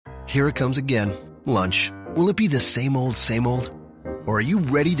Here it comes again. Lunch. Will it be the same old, same old? Or are you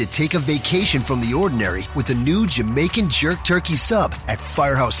ready to take a vacation from the ordinary with the new Jamaican Jerk Turkey Sub at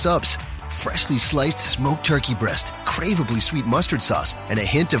Firehouse Subs? Freshly sliced smoked turkey breast, craveably sweet mustard sauce, and a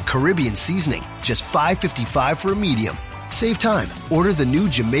hint of Caribbean seasoning. Just $5.55 for a medium. Save time. Order the new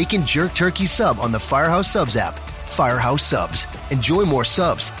Jamaican Jerk Turkey Sub on the Firehouse Subs app. Firehouse Subs. Enjoy more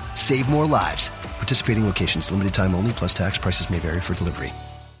subs. Save more lives. Participating locations. Limited time only, plus tax. Prices may vary for delivery.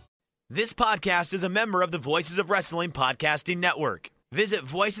 This podcast is a member of the Voices of Wrestling Podcasting Network. Visit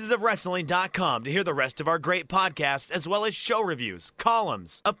voicesofwrestling.com to hear the rest of our great podcasts, as well as show reviews,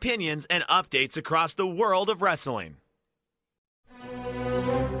 columns, opinions, and updates across the world of wrestling.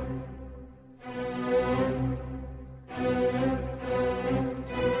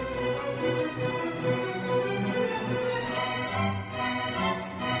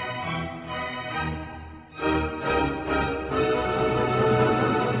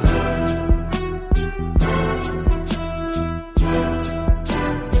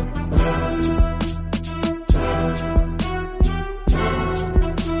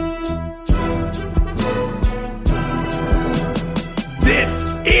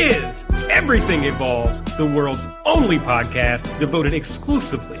 Everything Evolves, the world's only podcast devoted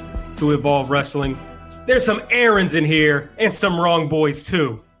exclusively to Evolve Wrestling. There's some Aarons in here and some wrong boys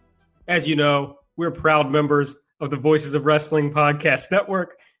too. As you know, we're proud members of the Voices of Wrestling Podcast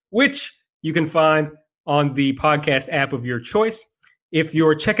Network, which you can find on the podcast app of your choice. If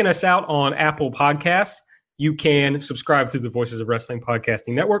you're checking us out on Apple Podcasts, you can subscribe through the Voices of Wrestling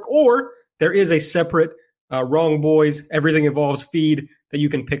Podcasting Network, or there is a separate Wrong Boys Everything Evolves feed that you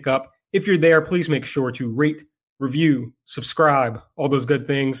can pick up. If you're there, please make sure to rate, review, subscribe, all those good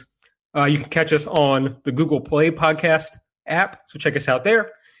things. You can catch us on the Google Play podcast app, so check us out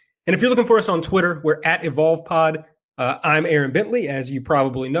there. And if you're looking for us on Twitter, we're at EvolvePod. I'm Aaron Bentley, as you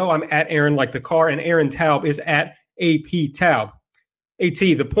probably know. I'm at Aaron like the car, and Aaron Taub is at AP Taub. AT,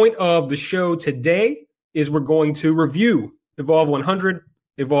 the point of the show today is we're going to review Evolve 100,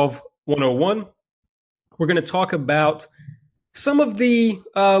 Evolve 101. We're going to talk about some of the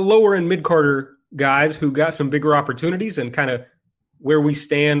lower and mid-carder guys who got some bigger opportunities and kind of where we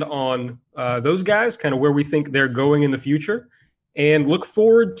stand on those guys, kind of where we think they're going in the future, and look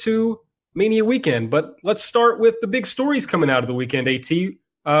forward to Mania weekend. But let's start with the big stories coming out of the weekend, AT.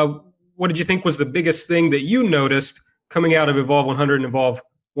 What did you think was the biggest thing that you noticed coming out of Evolve 100 and Evolve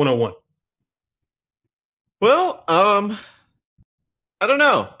 101? Well, I don't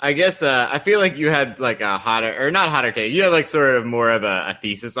know. I guess I feel like you had like a hotter, or not hotter take. You had like sort of more of a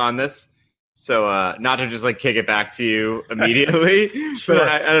thesis on this. So not to just like kick it back to you immediately, Sure. But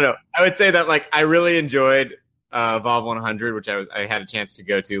I don't know. I would say that like I really enjoyed Evolve 100, which I had a chance to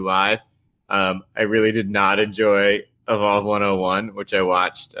go to live. I really did not enjoy Evolve 101, which I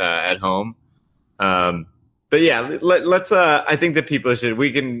watched at home. But yeah, let's. I think that people should.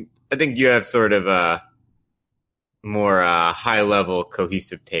 I think you have sort of more high-level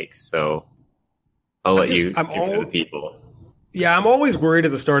cohesive takes, so I'll let you give it to the people. Yeah, I'm always worried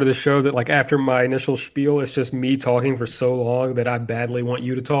at the start of the show that, like, after my initial spiel, it's just me talking for so long that I badly want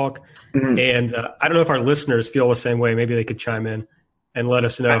you to talk. Mm-hmm. And I don't know if our listeners feel the same way. Maybe they could chime in and let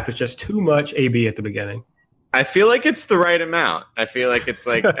us know if it's just too much AB at the beginning. I feel like it's the right amount. I feel like it's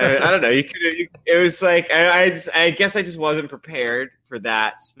like I don't know. It was like I guess I just wasn't prepared for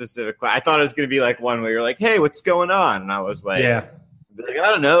that specific. I thought it was going to be like one where you're like, "Hey, what's going on?" And I was like, "Yeah, I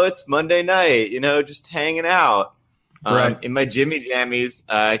don't know. It's Monday night, just hanging out right. in my Jimmy Jammies,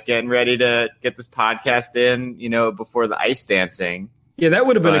 getting ready to get this podcast in, before the ice dancing." Yeah, that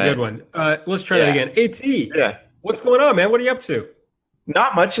would have been a good one. Let's try that again. AT, yeah, what's going on, man? What are you up to?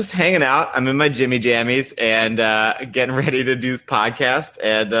 Not much, just hanging out. I'm in my Jimmy Jammies and getting ready to do this podcast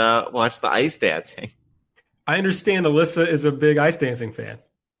and watch the ice dancing. I understand Alyssa is a big ice dancing fan.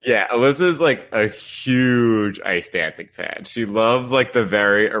 Yeah, Alyssa's like a huge ice dancing fan. She loves like the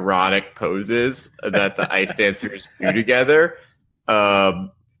very erotic poses that the ice dancers do together,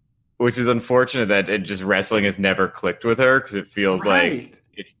 which is unfortunate that wrestling has never clicked with her because it feels like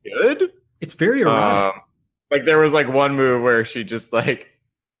it should. It's very erotic. Like there was like one move where she just like,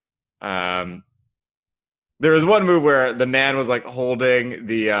 there was one move where the man was like holding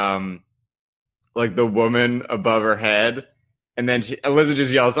the, like the woman above her head. And then Alyssa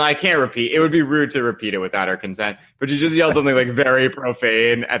just yells, I can't repeat. It would be rude to repeat it without her consent. But she just yelled something like very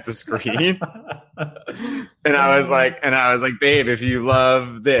profane at the screen. And I was like, babe, if you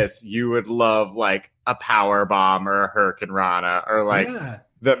love this, you would love like a power bomb or a Hurricane Rana or like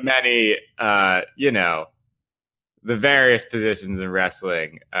the many, the various positions in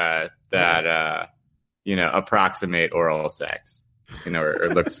wrestling that approximate oral sex. or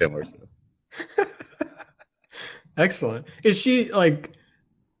look similar to. Excellent. Is she like?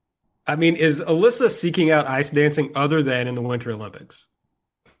 I mean, is Alyssa seeking out ice dancing other than in the Winter Olympics?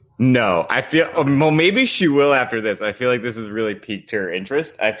 No, I feel well. Maybe she will after this. I feel like this has really piqued her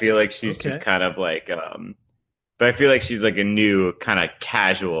interest. I feel like she's just kind of like, but I feel like she's like a new kind of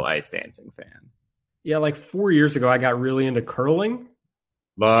casual ice dancing fan. Yeah, like 4 years ago, I got really into curling.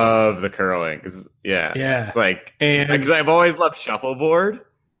 Love the curling. Yeah. It's like, because I've always loved shuffleboard.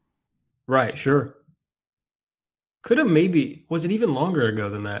 Right, sure. Could have was it even longer ago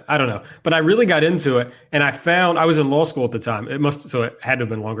than that? I don't know. But I really got into it, and I was in law school at the time. So it had to have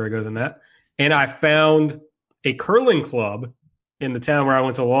been longer ago than that. And I found a curling club in the town where I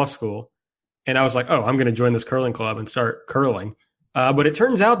went to law school. And I was like, oh, I'm going to join this curling club and start curling. But it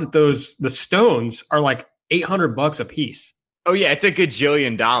turns out that the stones are like $800 a piece. Oh yeah, it's a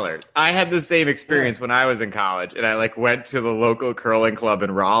gajillion dollars. I had the same experience when I was in college, and I like went to the local curling club in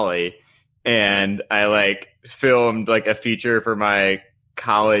Raleigh, and I like filmed like a feature for my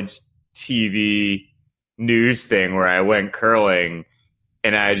college TV news thing where I went curling,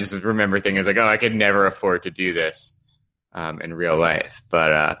 and I just remember thinking like, oh, I could never afford to do this in real life,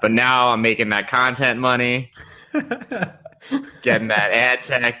 but now I'm making that content money, getting that ad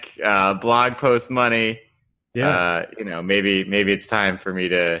tech blog post money. Yeah, maybe it's time for me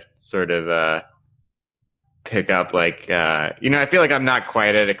to sort of pick up like I feel like I'm not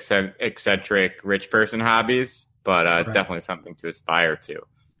quite at eccentric rich person hobbies, but definitely something to aspire to.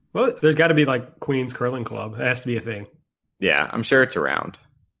 Well, there's got to be like Queen's Curling Club. It has to be a thing. Yeah, I'm sure it's around.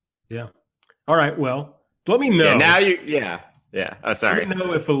 Yeah. All right. Well, let me know. Yeah. Oh, sorry. Let me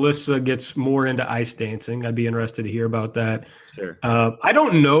know if Alyssa gets more into ice dancing. I'd be interested to hear about that. Sure. I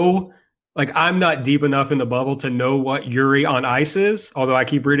don't know. Like, I'm not deep enough in the bubble to know what Yuri on Ice is, although I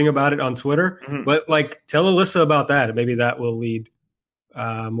keep reading about it on Twitter. Mm-hmm. But, like, tell Alyssa about that, and maybe that will lead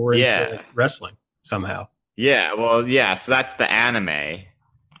more into wrestling somehow. Yeah, well, yeah, so that's the anime.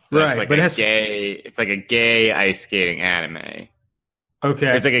 Right. Like it's like a gay ice skating anime.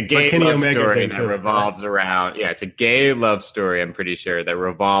 Okay. It's like a gay love story that revolves around, it's a gay love story, I'm pretty sure, that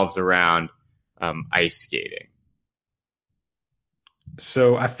revolves around ice skating.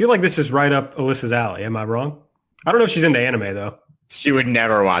 So I feel like this is right up Alyssa's alley. Am I wrong? I don't know if she's into anime, though. She would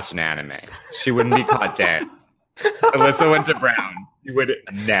never watch an anime. She wouldn't be caught dead. Alyssa went to Brown. She would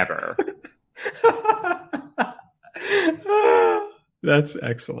never. That's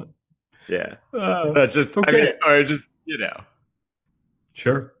excellent. Yeah. That's just, okay. I mean, or just,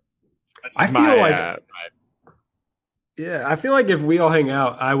 Sure. I feel like if we all hang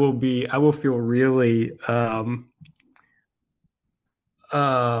out, I will feel really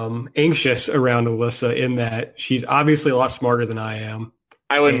anxious around Alyssa in that she's obviously a lot smarter than I am.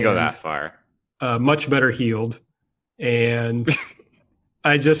 I wouldn't go that far. Much better healed. And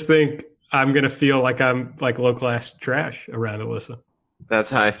I just think I'm going to feel like I'm like low-class trash around Alyssa. That's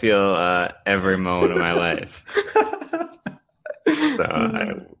how I feel every moment of my life.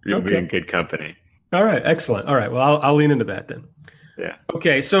 So you'll be in good company. All right. Excellent. All right. Well, I'll lean into that then. Yeah.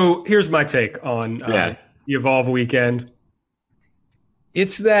 Okay. So here's my take on the Evolve weekend.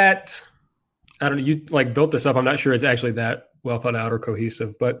 It's that, I don't know, you like built this up. I'm not sure it's actually that well thought out or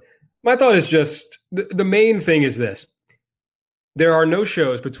cohesive, but my thought is just the main thing is this. There are no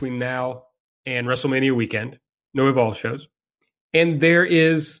shows between now and WrestleMania weekend, no Evolve shows. And there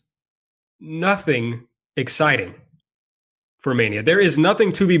is nothing exciting for Mania. There is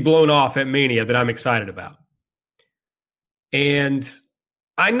nothing to be blown off at Mania that I'm excited about. And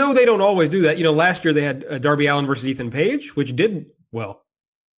I know they don't always do that. Last year they had Darby Allin versus Ethan Page, which did, well,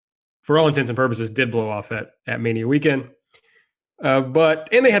 for all intents and purposes, did blow off at Mania weekend. And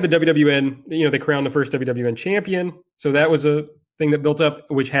they had the WWN, they crowned the first WWN champion. So that was a thing that built up,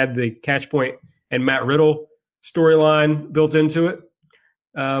 which had the Catchpoint and Matt Riddle storyline built into it.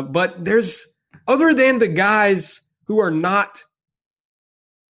 But there's, other than the guys who are not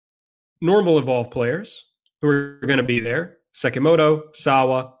normal Evolve players who are going to be there, Sekimoto,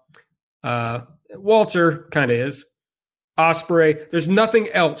 Sawa, Walter kind of is, Ospreay, there's nothing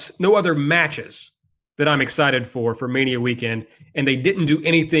else, no other matches that I'm excited for Mania weekend. And they didn't do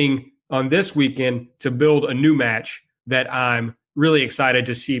anything on this weekend to build a new match that I'm really excited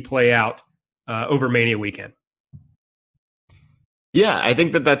to see play out over Mania weekend. Yeah, I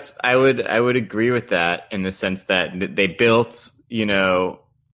think I would agree with that in the sense that they built,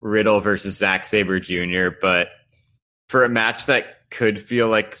 Riddle versus Zack Sabre Jr., but for a match that could feel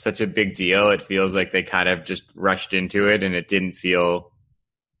like such a big deal, it feels like they kind of just rushed into it, and it didn't feel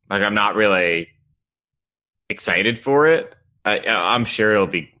like, I'm not really excited for it. I'm sure it'll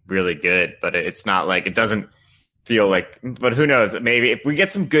be really good, but it's not like, it doesn't feel like, but who knows? Maybe if we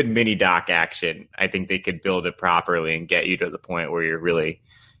get some good mini doc action, I think they could build it properly and get you to the point where you're really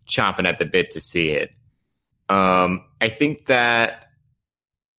chomping at the bit to see it. I think that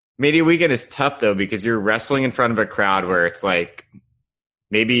Mania Weekend is tough though, because you're wrestling in front of a crowd where it's like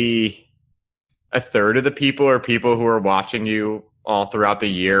maybe a third of the people are people who are watching you all throughout the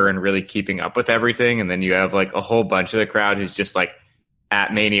year and really keeping up with everything. And then you have like a whole bunch of the crowd who's just like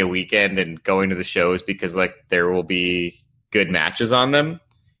at Mania Weekend and going to the shows because like there will be good matches on them.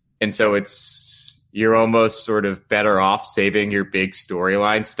 And so you're almost sort of better off saving your big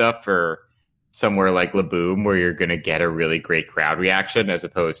storyline stuff for somewhere like La Boom, where you're going to get a really great crowd reaction, as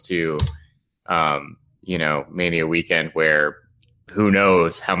opposed to, Mania Weekend, where who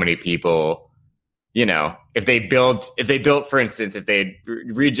knows how many people, if they built, for instance, if they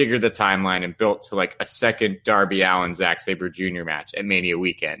rejiggered the timeline and built to like a second Darby Allin, Zack Sabre Jr. match at Mania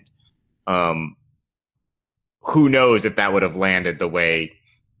Weekend, who knows if that would have landed the way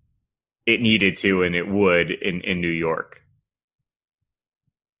it needed to, and it would in New York.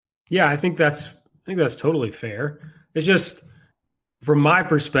 Yeah, I think that's totally fair. It's just from my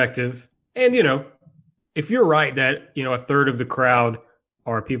perspective, and if you're right that a third of the crowd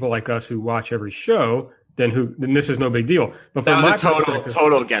are people like us who watch every show, then this is no big deal. But from that was a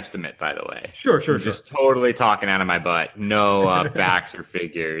total guesstimate, by the way. Sure. Just totally talking out of my butt. No facts or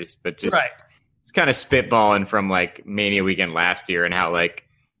figures, but just it's kind of spitballing from like Mania Weekend last year and how like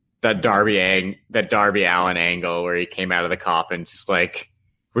that Darby Allin angle where he came out of the coffin just like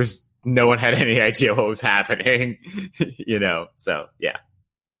was no one had any idea what was happening, So yeah.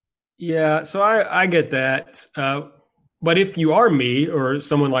 Yeah, so I get that. But if you are me or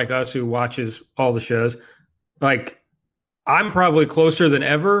someone like us who watches all the shows, like I'm probably closer than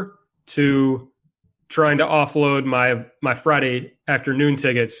ever to trying to offload my Friday afternoon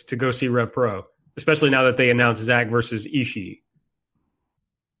tickets to go see Rev Pro, especially now that they announced Zack versus Ishii.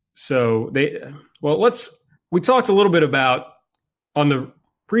 So we talked a little bit about on the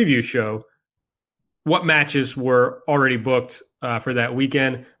preview show what matches were already booked for that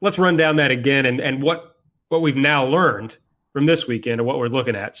weekend. Let's run down that again and what we've now learned from this weekend and what we're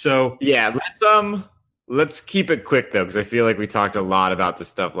looking at. So yeah, let's keep it quick though, because I feel like we talked a lot about this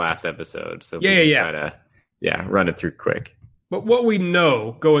stuff last episode. So try to run it through quick. But what we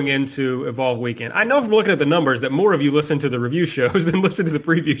know going into Evolve Weekend, I know from looking at the numbers that more of you listen to the review shows than listen to the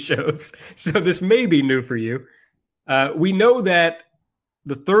preview shows. So this may be new for you. We know that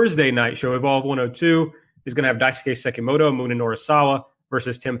the Thursday night show, Evolve 102, is going to have Daisuke Sekimoto, Muna Norisawa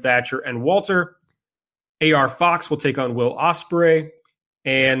versus Tim Thatcher and Walter. AR Fox will take on Will Ospreay.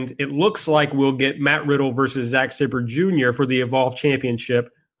 And it looks like we'll get Matt Riddle versus Zack Sabre Jr. for the Evolve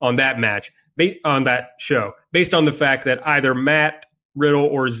Championship on that match, on that show, based on the fact that either Matt, Riddle,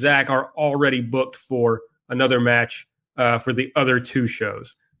 or Zack are already booked for another match for the other two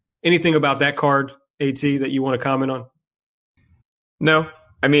shows. Anything about that card, AT, that you want to comment on? No.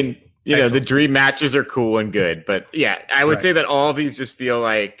 I mean, Excellent. The dream matches are cool and good, but yeah, I would say that all of these just feel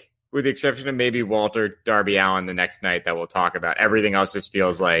like, with the exception of maybe Walter, Darby Allin the next night that we'll talk about, everything else just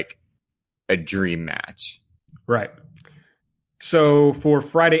feels like a dream match. Right. So for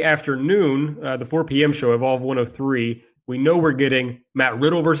Friday afternoon, the 4 p.m. show, Evolve 103, we know we're getting Matt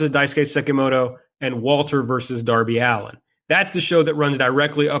Riddle versus Daisuke Sekimoto and Walter versus Darby Allin. That's the show that runs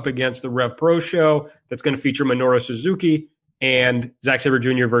directly up against the Rev Pro show that's going to feature Minoru Suzuki and Zack Sabre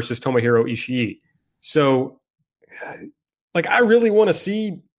Jr. versus Tomohiro Ishii. So, like, I really want to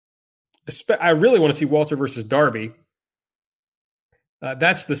see Walter versus Darby.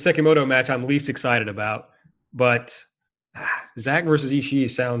 That's the Sekimoto match I'm least excited about. But Zack versus Ishii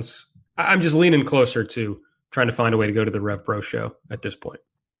sounds... I'm just leaning closer to trying to find a way to go to the Rev Pro show at this point.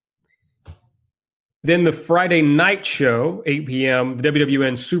 Then the Friday night show, 8 p.m., the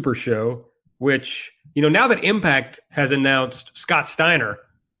WWN Super Show, which, now that Impact has announced Scott Steiner,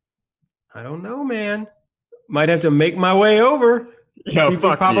 I don't know, man. Might have to make my way over. Yo,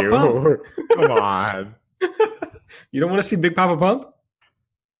 fuck Papa you. Pump. Come on. You don't want to see Big Papa Pump?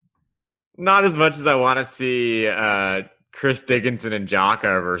 Not as much as I want to see Chris Dickinson and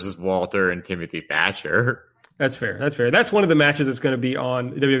Jaka versus Walter and Timothy Thatcher. That's fair. That's one of the matches that's going to be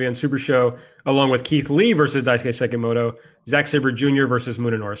on the WWN Super Show, along with Keith Lee versus Daisuke Sekimoto, Zack Sabre Jr. versus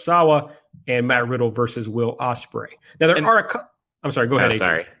Muna Norisawa, and Matt Riddle versus Will Ospreay. Now, I'm sorry, go ahead.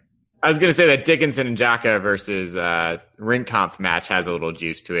 Sorry. I was going to say that Dickinson and Jaka versus Ring Comp match has a little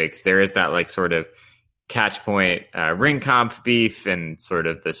juice to it, because there is that like sort of catch point Ring Comp beef and sort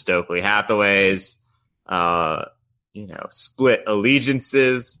of the Stokely Hathaways, split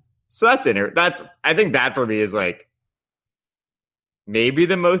allegiances. So I think that for me is like maybe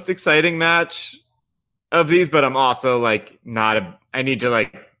the most exciting match of these, but I'm also like I need to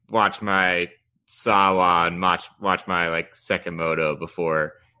like watch my Sawa and watch my like Sekimoto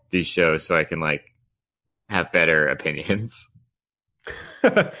before these shows so I can like have better opinions.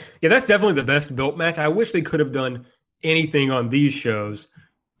 Yeah, that's definitely the best built match. I wish they could have done anything on these shows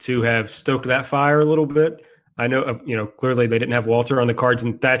to have stoked that fire a little bit. I know, clearly they didn't have Walter on the cards,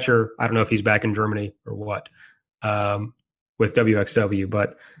 and Thatcher, I don't know if he's back in Germany or what, with WXW,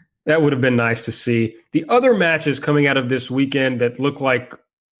 but that would have been nice to see. The other matches coming out of this weekend that look like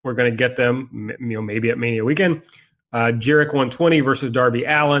we're going to get them, maybe at Mania weekend, Jarek 120 versus Darby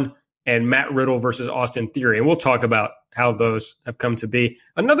Allin, and Matt Riddle versus Austin Theory. And we'll talk about how those have come to be.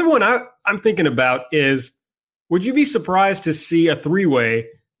 Another one I'm thinking about is, would you be surprised to see a three-way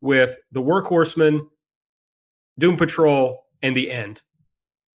with the Workhorsemen, Doom Patrol, and The End?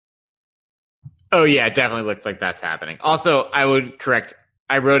 Oh, yeah, it definitely looks like that's happening. Also, I would correct,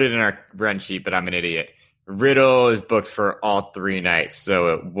 I wrote it in our run sheet, but I'm an idiot. Riddle is booked for all 3 nights,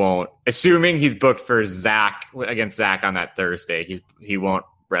 so it won't, assuming he's booked for Zack, against Zack on that Thursday, he won't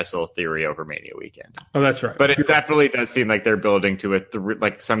wrestle Theory over Mania weekend. Oh, that's right. But it definitely does seem like they're building to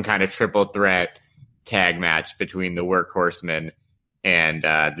like some kind of triple threat tag match between the Workhorsemen and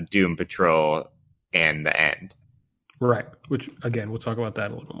the Doom Patrol and The End. Right. Which, again, we'll talk about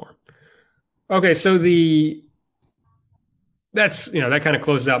that a little more. Okay, so that kind of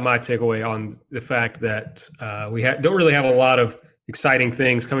closes out my takeaway on the fact that we don't really have a lot of exciting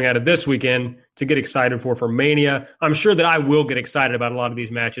things coming out of this weekend to get excited for Mania. I'm sure that I will get excited about a lot of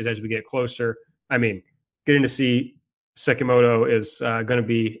these matches as we get closer. I mean, getting to see Sekimoto is going to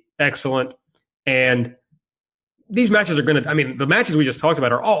be excellent. And these matches are going to, the matches we just talked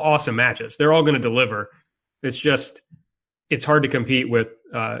about are all awesome matches. They're all going to deliver. It's hard to compete with,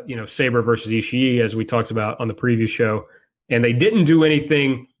 Sabre versus Ishii, as we talked about on the preview show. And they didn't do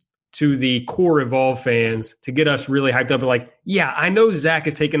anything to the core Evolve fans to get us really hyped up. Like, yeah, I know Zack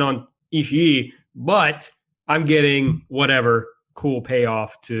is taking on Ishii, but I'm getting whatever cool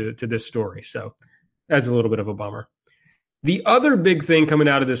payoff to this story. So that's a little bit of a bummer. The other big thing coming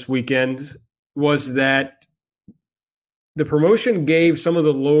out of this weekend was that the promotion gave some of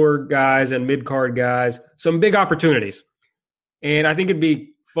the lower guys and mid-card guys some big opportunities. And I think it'd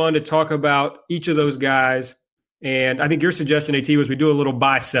be fun to talk about each of those guys. And I think your suggestion, AT, was we do a little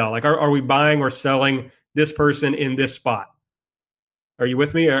buy-sell. Like, are we buying or selling this person in this spot? Are you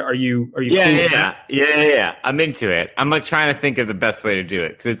with me? Are you? Yeah. I'm into it. I'm like trying to think of the best way to do it,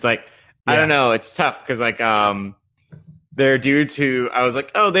 because it's like, I don't know. It's tough because like there are dudes who I was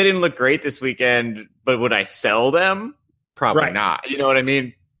like, oh, they didn't look great this weekend, but would I sell them? Probably not. You know what I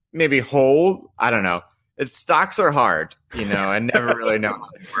mean? Maybe hold. I don't know. Stocks are hard, I never really know how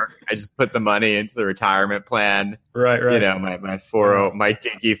they work. I just put the money into the retirement plan. Right. My my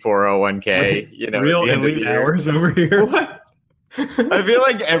dinky 401k, real elite hours over here. What? I feel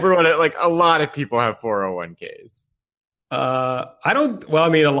like everyone, like a lot of people have 401ks. I don't,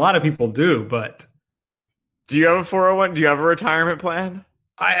 a lot of people do, but. Do you have a 401? Do you have a retirement plan?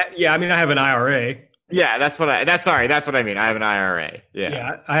 I have an IRA. Yeah, that's what I mean. I have an IRA.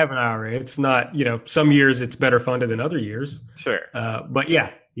 Yeah, I have an IRA. It's not, some years it's better funded than other years. Sure. But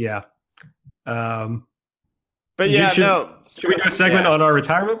yeah. Should we do a segment on our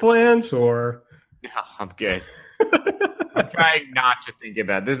retirement plans or? No, I'm good. I'm trying not to think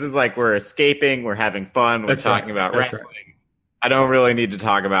about it. This is like we're escaping, we're having fun, we're talking about wrestling. Right. I don't really need to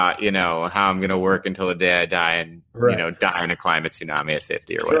talk about, how I'm going to work until the day I die and, die in a climate tsunami at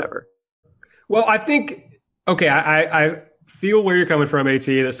 50 or whatever. Well, I think, I feel where you're coming from, AT,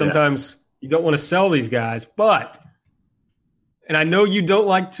 that sometimes you don't want to sell these guys, and I know you don't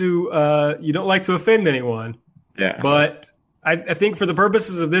like to offend anyone. Yeah. But I think for the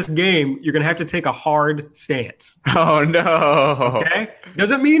purposes of this game, you're going to have to take a hard stance. Oh no. Okay.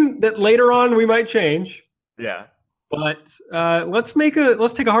 Doesn't mean that later on we might change. Yeah. But let's take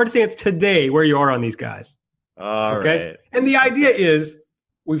a hard stance today where you are on these guys. All right. And the idea is,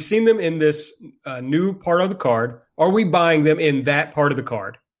 we've seen them in this new part of the card. Are we buying them in that part of the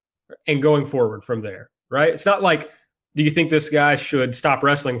card and going forward from there? Right? It's not like, do you think this guy should stop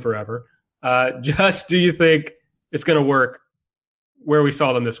wrestling forever? Just do you think it's going to work where we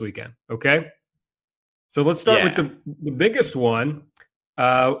saw them this weekend? Okay. So let's start with the biggest one.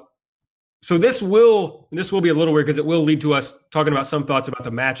 So this will be a little weird because it will lead to us talking about some thoughts about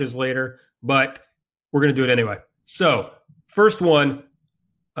the matches later, but we're going to do it anyway. So first one,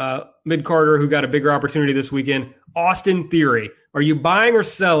 mid-carder who got a bigger opportunity this weekend, Austin Theory. Are you buying or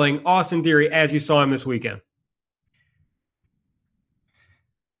selling Austin Theory as you saw him this weekend?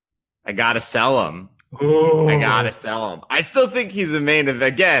 I gotta 'em. I gotta sell him. Ooh. I still think he's the main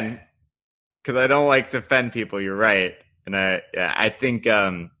event. Again, because I don't like to offend people. You're right, and I think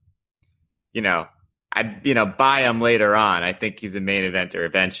buy him later on. I think he's a main eventer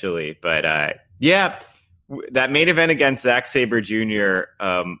eventually, but that main event against Zack Sabre Jr.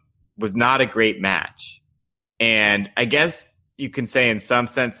 Was not a great match, and I guess you can say in some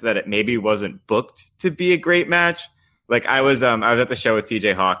sense that it maybe wasn't booked to be a great match. Like I was at the show with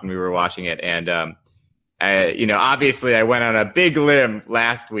TJ Hawk and we were watching it, and obviously I went on a big limb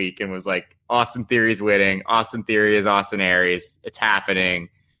last week and was like, Austin Theory's winning. Austin Theory is Austin Aries. It's happening.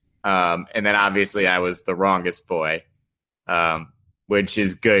 And then obviously I was the wrongest boy, which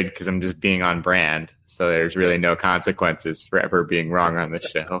is good because I'm just being on brand. So there's really no consequences for ever being wrong on this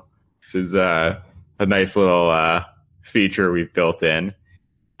show, which is a nice little feature we've built in.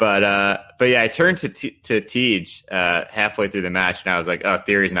 But yeah, I turned to Tej halfway through the match and I was like, oh,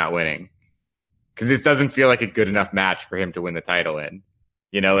 Theory's not winning. Because this doesn't feel like a good enough match for him to win the title in.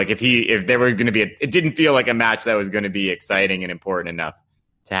 Like if there were going to be it didn't feel like a match that was going to be exciting and important enough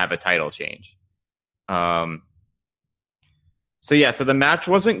to have a title change. So the match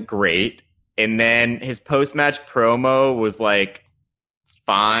wasn't great. And then his post-match promo was like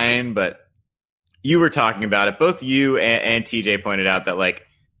fine, but you were talking about it. Both you and TJ pointed out that like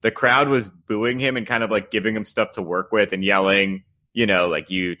the crowd was booing him and kind of like giving him stuff to work with and yelling, like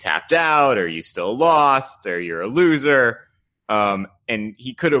you tapped out or you still lost or you're a loser. And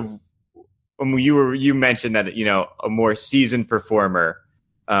he could have, you mentioned that, a more seasoned performer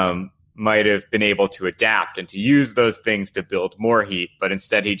might have been able to adapt and to use those things to build more heat. But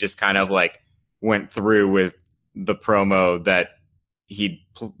instead he just kind of like went through with the promo that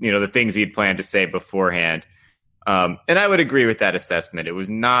the things he'd planned to say beforehand. And I would agree with that assessment. It was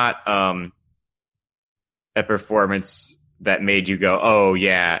not a performance that made you go, oh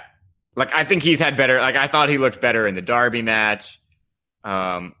yeah. Like, I think he's had better. Like, I thought he looked better in the Darby match.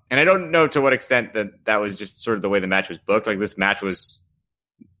 And I don't know to what extent that was just sort of the way the match was booked. Like, this match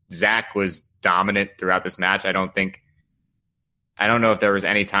Zach was dominant throughout this match. I don't know if there was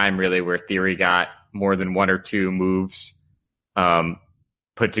any time really where Theory got more than one or two moves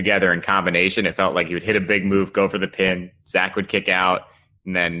put together in combination. It felt like he would hit a big move, go for the pin, Zach would kick out,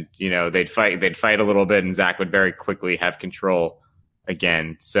 and then, they'd fight a little bit and Zach would very quickly have control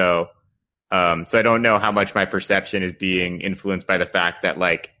again. So I don't know how much my perception is being influenced by the fact that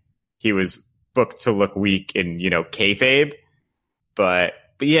like he was booked to look weak in, kayfabe, but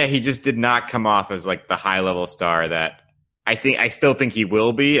yeah, he just did not come off as like the high level star that I still think he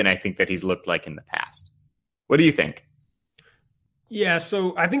will be. And I think that he's looked like in the past. What do you think? Yeah.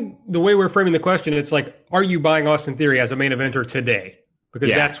 So I think the way we're framing the question, it's like, are you buying Austin Theory as a main eventer today? Because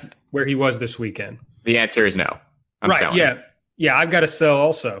that's where he was this weekend. The answer is no. I'm selling. Yeah. Yeah. I've got to sell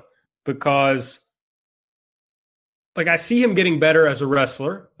also. Because, like, I see him getting better as a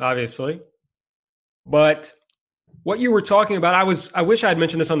wrestler, obviously. But what you were talking about, I wish I had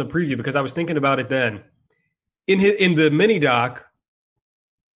mentioned this on the preview because I was thinking about it then. In the mini doc,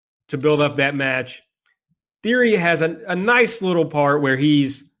 to build up that match, Theory has a nice little part where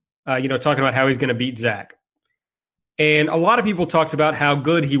he's, talking about how he's going to beat Zach. And a lot of people talked about how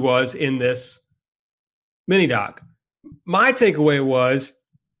good he was in this mini doc. My takeaway was,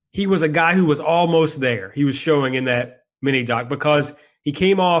 he was a guy who was almost there. He was showing in that mini doc because he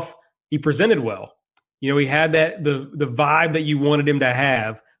presented well. He had the vibe that you wanted him to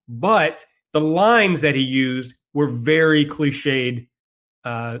have, but the lines that he used were very cliched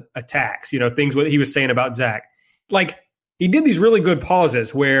attacks, things what he was saying about Zach. Like, he did these really good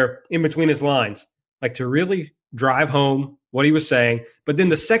pauses where in between his lines, like to really drive home what he was saying. But then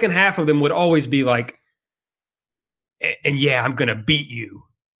the second half of them would always be like, and yeah, I'm going to beat you.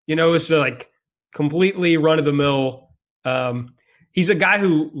 It's like completely run of the mill. He's a guy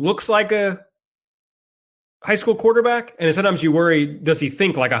who looks like a high school quarterback. And sometimes you worry, does he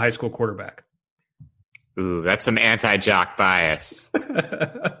think like a high school quarterback? Ooh, that's some anti-jock bias.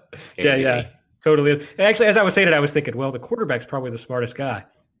 Yeah, totally. And actually, as I was saying it, I was thinking, well, the quarterback's probably the smartest guy.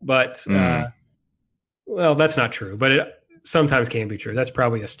 But, well, that's not true. But it sometimes can be true. That's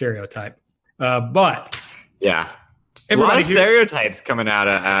probably a stereotype. But yeah. A lot of stereotypes coming out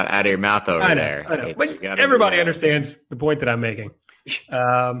of your mouth over there. I know. But everybody understands the point that I'm making.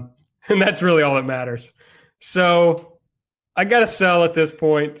 And that's really all that matters. So I got to sell at this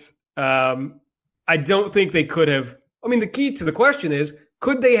point. I don't think they could have. I mean, the key to the question is,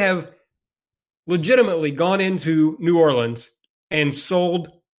 could they have legitimately gone into New Orleans and sold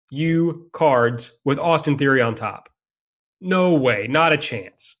you cards with Austin Theory on top? No way. Not a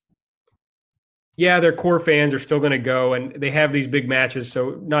chance. Yeah, their core fans are still going to go, and they have these big matches,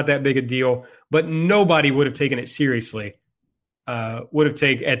 so not that big a deal. But nobody would have taken it seriously would have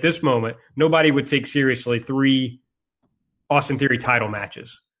taken at this moment. Nobody would take seriously 3 Austin Theory title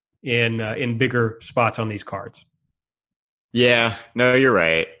matches in bigger spots on these cards. Yeah, no, you're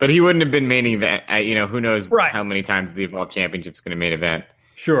right. But he wouldn't have been main event. Who knows how many times the Evolve Championship's going to main event.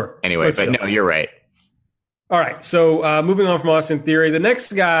 Sure. Anyway, but no, you're right. All right. So moving on from Austin Theory, the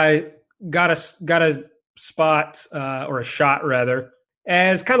next guy got a spot or a shot rather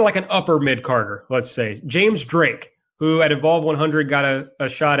as kind of like an upper mid carder, let's say. James Drake, who at Evolve 100 got a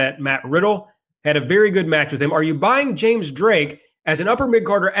shot at Matt Riddle, had a very good match with him. Are you buying James Drake as an upper mid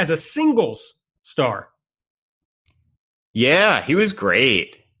carder as a singles star? Yeah, he was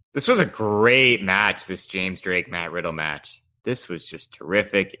great. This was a great match, this James Drake, Matt Riddle match. This was just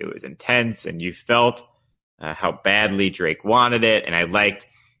terrific. It was intense, and you felt how badly Drake wanted it. And I liked,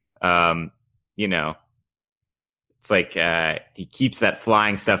 it's like he keeps that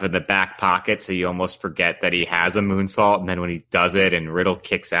flying stuff in the back pocket, so you almost forget that he has a moonsault. And then when he does it and Riddle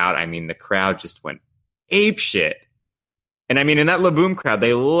kicks out, I mean, the crowd just went ape shit. And I mean, in that Laboom crowd,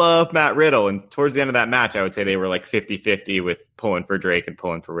 they love Matt Riddle. And towards the end of that match, I would say they were like 50-50 with pulling for Drake and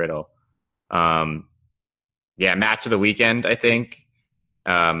pulling for Riddle. Match of the weekend, I think.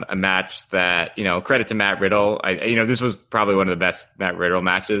 A match that, credit to Matt Riddle. This was probably one of the best Matt Riddle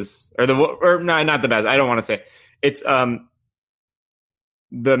matches. Not the best. I don't want to say. It's the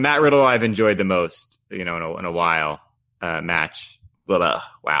Matt Riddle I've enjoyed the most, in a while match. But,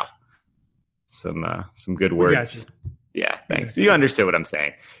 wow. Some good words. Yeah, thanks. You understood what I'm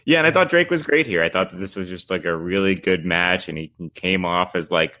saying. Yeah, and I thought Drake was great here. I thought that this was just like a really good match, and he came off as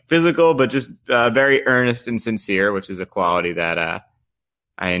like physical, but just very earnest and sincere, which is a quality that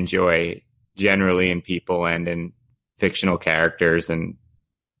I enjoy generally in people and in fictional characters and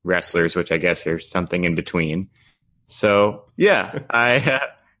wrestlers, which I guess are something in between. So yeah, I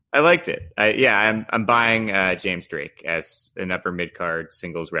liked it. I'm buying James Drake as an upper mid card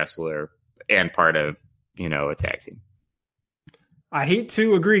singles wrestler and part of a tag team. I hate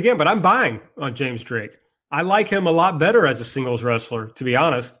to agree again, but I'm buying on James Drake. I like him a lot better as a singles wrestler, to be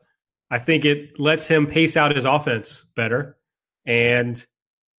honest. I think it lets him pace out his offense better. And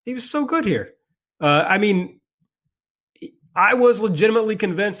he was so good here. I was legitimately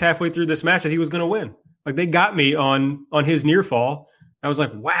convinced halfway through this match that he was going to win. Like, they got me on his near fall. I was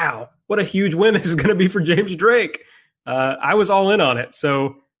like, wow, what a huge win this is going to be for James Drake. I was all in on it.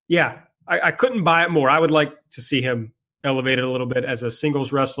 So, yeah, I couldn't buy it more. I would like to see him elevated a little bit as a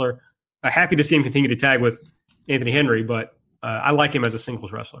singles wrestler. Happy to see him continue to tag with Anthony Henry, but I like him as a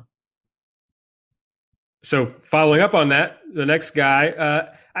singles wrestler. So following up on that, the next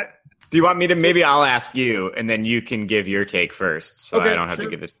guy. Do you want me to? Maybe I'll ask you, and then you can give your take first, so okay, I don't have to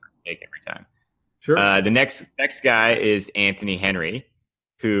give this take every time. Sure. The next guy is Anthony Henry,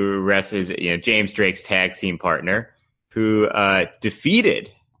 who wrestles James Drake's tag team partner, who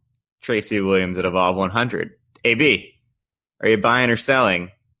defeated Tracy Williams at Evolve 100. AB. Are you buying or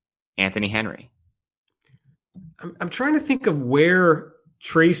selling Anthony Henry? I'm trying to think of where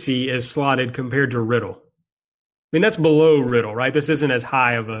Tracy is slotted compared to Riddle. I mean, that's below Riddle, right? This isn't as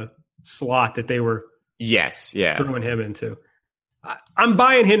high of a slot that they were throwing him into. I'm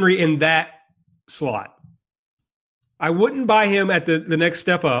buying Henry in that slot. I wouldn't buy him at the next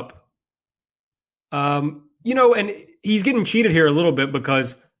step up. And he's getting cheated here a little bit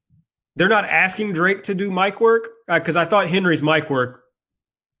because they're not asking Drake to do mic work, because I thought Henry's mic work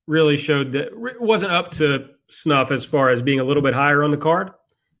really showed that it wasn't up to snuff as far as being a little bit higher on the card.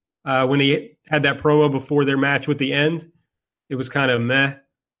 When he had that promo before their match with the End, it was kind of meh.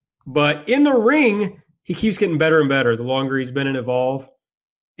 But in the ring, he keeps getting better and better the longer he's been in Evolve.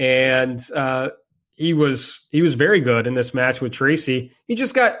 And he was very good in this match with Tracy.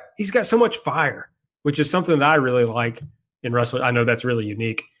 He's got so much fire, which is something that I really like in wrestling. I know that's really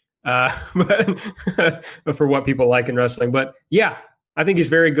unique. But for what people like in wrestling. But yeah, I think he's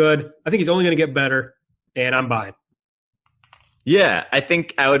very good. I think he's only going to get better, and I'm buying. Yeah, I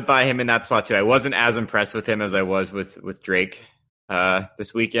think I would buy him in that slot too. I wasn't as impressed with him as I was with Drake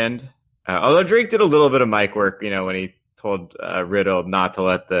this weekend. Although Drake did a little bit of mic work, when he told Riddle not to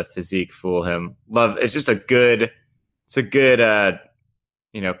let the physique fool him. It's just a good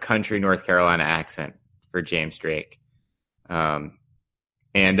country North Carolina accent for James Drake. So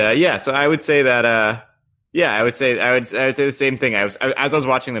I would say that, I would say the same thing. As I was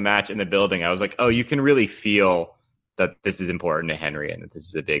watching the match in the building, I was like, oh, you can really feel that this is important to Henry and that this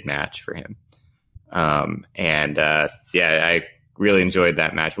is a big match for him. I really enjoyed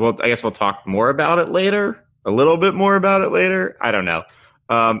that match. Well, I guess we'll talk more about it later, a little bit more about it later. I don't know.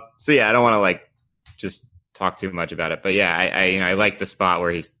 I don't want to just talk too much about it, but yeah, I like the spot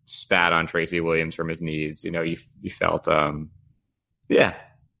where he spat on Tracy Williams from his knees. You felt, Yeah.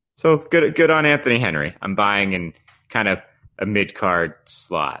 So good on Anthony Henry. I'm buying in kind of a mid-card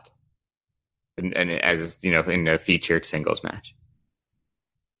slot. And as in a featured singles match.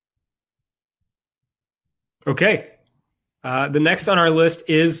 Okay. The next on our list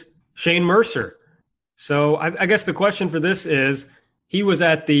is Shane Mercer. So I guess the question for this is, he was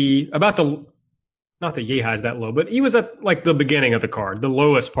at not the yay highs that low, but he was at like the beginning of the card, the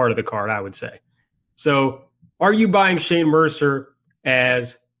lowest part of the card, I would say. So are you buying Shane Mercer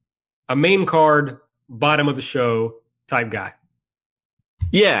as a main card, bottom of the show type guy?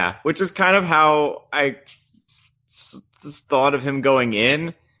 Yeah, which is kind of how I thought of him going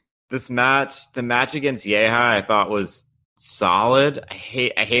in this match. The match against Yehi I thought was solid. I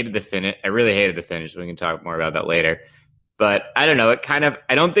hated the finish. I really hated the finish. We can talk more about that later. But I don't know.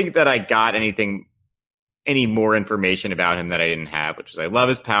 I don't think that I got any more information about him that I didn't have, which is I love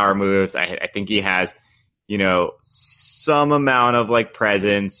his power moves. I think he has, some amount of like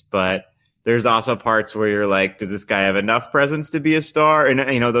presence, but there's also parts where you're like, does this guy have enough presence to be a star? And,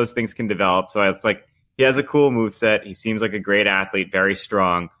 those things can develop. So it's like, he has a cool moveset. He seems like a great athlete, very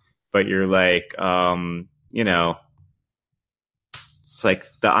strong. But you're like, it's like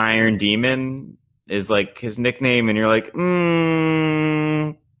the Iron Demon is like his nickname. And you're like,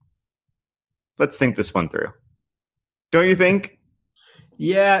 let's think this one through. Don't you think?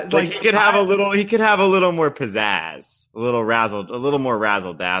 Yeah. It's like he could have a little more pizzazz, a little more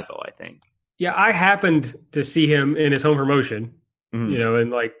razzle dazzle, I think. Yeah, I happened to see him in his home promotion, in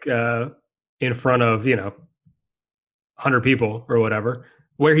like in front of 100 people or whatever,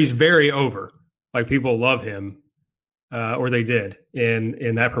 where he's very over. Like people love him, or they did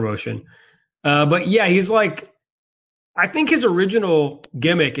in that promotion. But yeah, he's like, I think his original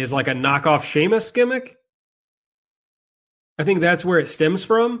gimmick is like a knockoff Sheamus gimmick. I think that's where it stems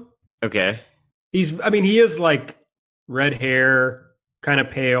from. Okay. He is like red hair, kind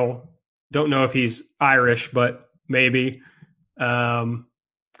of pale. Don't know if he's Irish, but maybe. So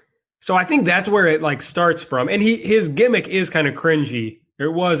I think that's where it like starts from. And his gimmick is kind of cringy.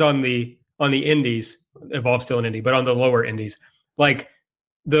 It was on the indies, Evolve still an indie, but on the lower indies. Like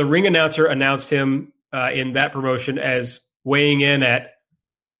the ring announcer announced him in that promotion as weighing in at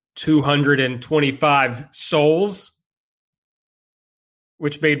 225 souls,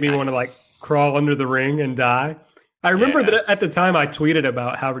 which made me want to like crawl under the ring and die. I remember that at the time I tweeted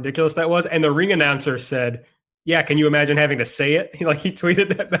about how ridiculous that was, and the ring announcer said, "Yeah, can you imagine having to say it?" He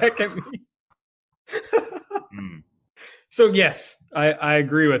tweeted that back at me. So yes, I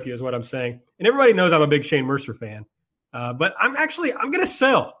agree with you is what I'm saying, and everybody knows I'm a big Shane Mercer fan. But I'm going to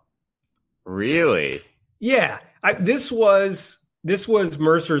sell. Really? Yeah, this was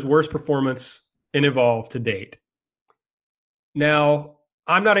Mercer's worst performance in Evolve to date. Now,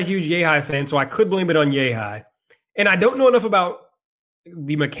 I'm not a huge Yehi fan, so I could blame it on Yehi. And I don't know enough about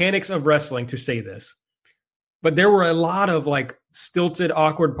the mechanics of wrestling to say this, but there were a lot of like stilted,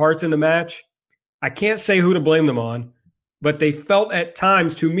 awkward parts in the match. I can't say who to blame them on, but they felt at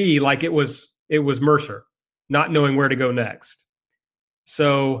times to me like it was Mercer not knowing where to go next.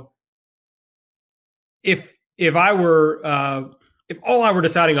 So if all I were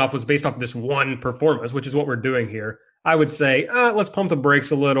deciding off was based off of this one performance, which is what we're doing here, I would say, let's pump the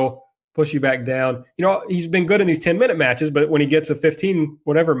brakes a little, push you back down. He's been good in these 10-minute matches, but when he gets a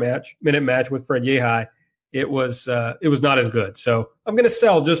 15-minute match with Fred Yehi, it was not as good. So I'm going to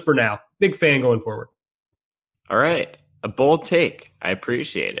sell just for now. Big fan going forward. All right. A bold take. I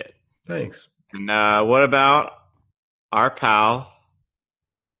appreciate it. Thanks. And what about our pal,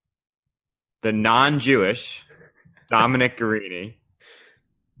 the non-Jewish Dominic Garrini,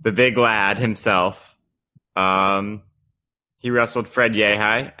 the big lad himself? He wrestled Fred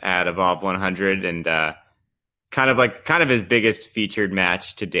Yehi at Evolve 100 and kind of his biggest featured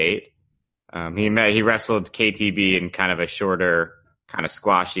match to date. He wrestled KTB in kind of a shorter, kind of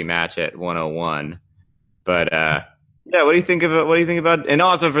squashy match at 101. But what do you think about? And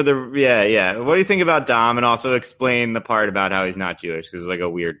also for the what do you think about Dom? And also explain the part about how he's not Jewish, because it's like a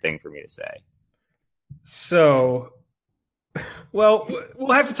weird thing for me to say. So, well,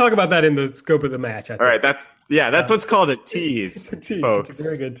 we'll have to talk about that in the scope of the match. I think. All right, that's what's called a tease. It's a tease. Folks. It's a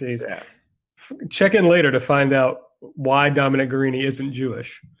very good tease. Yeah. Check in later to find out why Dominic Garrini isn't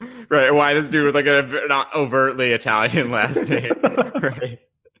Jewish. Right, why this dude with like a not overtly Italian last name. Right.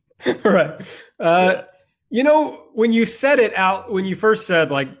 Right. When you said it out, when you first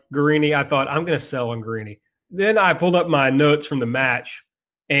said like Garrini, I thought I'm going to sell on Garrini. Then I pulled up my notes from the match,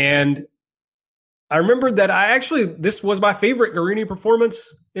 and I remembered that this was my favorite Garrini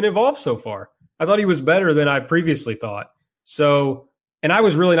performance in Evolve so far. I thought he was better than I previously thought. So, and I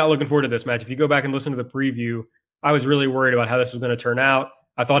was really not looking forward to this match. If you go back and listen to the preview, I was really worried about how this was going to turn out.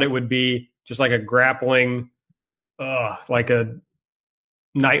 I thought it would be just like a grappling, like a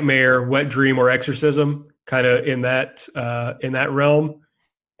nightmare, wet dream, or exorcism, kind of in that realm.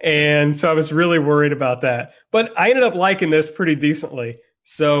 And so I was really worried about that. But I ended up liking this pretty decently.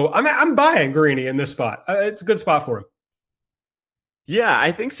 So I'm buying Greeny in this spot. It's a good spot for him. Yeah,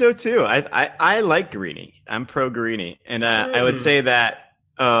 I think so too. I like Greeny. I'm pro Greeny, and I would say that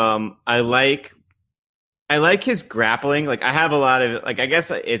I like his grappling. Like I have a lot of like I guess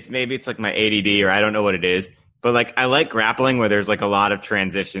it's like my ADD or I don't know what it is, but like I like grappling where there's like a lot of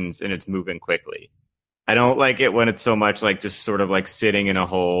transitions and it's moving quickly. I don't like it when it's so much like just sort of like sitting in a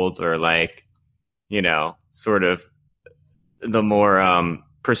hold or like, you know, sort of the more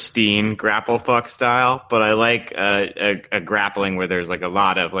pristine grapple fuck style. But I like a grappling where there's like a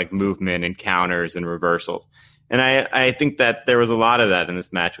lot of like movement and counters and reversals. And I think that there was a lot of that in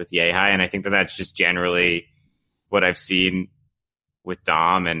this match with Yehi. And I think that that's just generally what I've seen with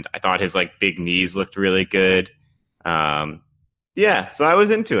Dom. And I thought his like big knees looked really good. Yeah, so I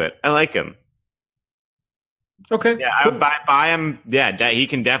was into it. I like him. Okay. Yeah, cool. I buy him. Yeah, he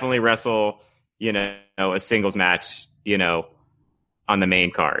can definitely wrestle, you know, a singles match, you know, on the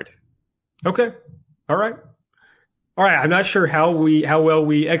main card. Okay. All right. I'm not sure how well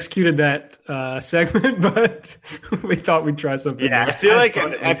we executed that segment, but we thought we'd try something. Yeah, I feel like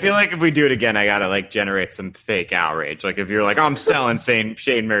if we do it again, I gotta like generate some fake outrage. Like if you're like, I'm selling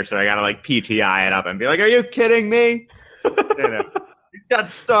Shane Mercer, I gotta like PTI it up and be like, are you kidding me? You know. He's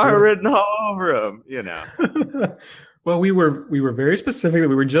got star written all over him, you know. Well, we were very specific that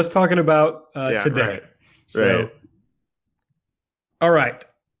we were just talking about today. Right. So, right. All right.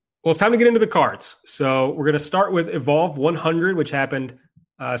 Well, it's time to get into the cards. So we're going to start with Evolve 100, which happened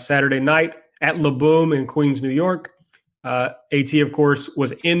Saturday night at La Boom in Queens, New York. AT, of course,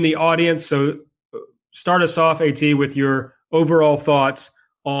 was in the audience. So start us off, AT, with your overall thoughts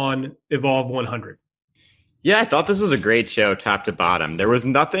on Evolve 100. Yeah, I thought this was a great show, top to bottom. There was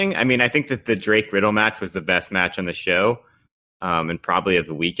nothing. I mean, I think that the Drake Riddle match was the best match on the show, and probably of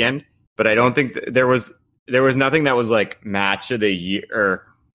the weekend. But I don't think there was nothing that was like match of the year. Or,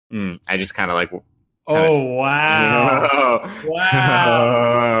 I just kind of like. Wow!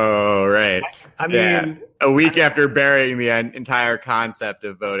 Wow! Oh, right. I mean, a week after burying the entire concept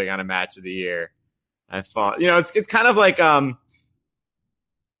of voting on a match of the year, I thought, you know, it's kind of like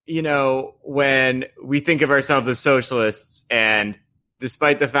you know, when we think of ourselves as socialists, and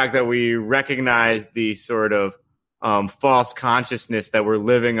despite the fact that we recognize the sort of false consciousness that we're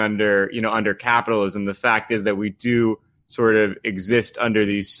living under, you know, under capitalism, the fact is that we do sort of exist under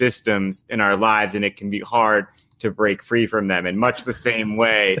these systems in our lives, and it can be hard to break free from them. In much the same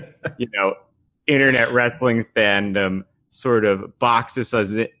way, you know, internet wrestling fandom sort of boxes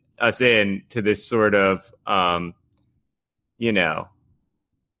us in to this sort of, you know,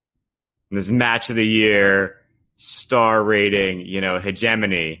 this match of the year, star rating, you know,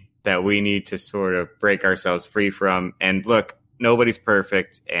 hegemony that we need to sort of break ourselves free from. And look, nobody's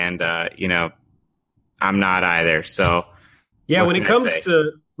perfect. And, you know, I'm not either. So yeah, when it comes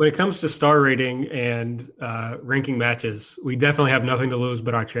to star rating and ranking matches, we definitely have nothing to lose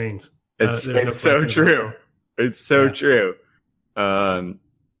but our chains. It's so true. It's so true.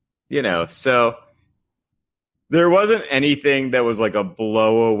 You know, so there wasn't anything that was like a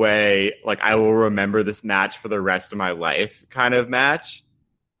blow away, like I will remember this match for the rest of my life kind of match.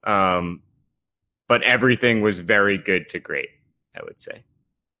 But everything was very good to great, I would say.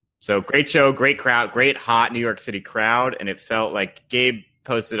 So great show, great crowd, great hot New York City crowd. And it felt like Gabe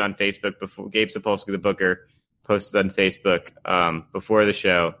posted on Facebook before, Gabe Sapolsky, the booker, posted on Facebook before the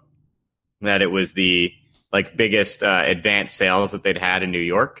show that it was the like biggest advanced sales that they'd had in New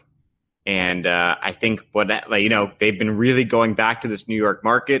York. And I think you know, they've been really going back to this New York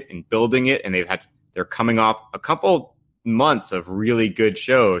market and building it, and they're coming off a couple months of really good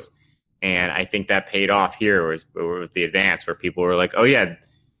shows, and I think that paid off here with the advance, where people were like, "Oh yeah,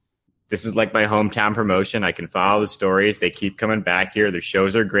 this is like my hometown promotion. I can follow the stories. They keep coming back here. The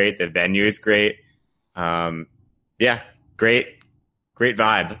shows are great. The venue is great. Yeah, great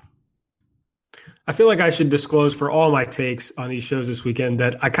vibe." I feel like I should disclose for all my takes on these shows this weekend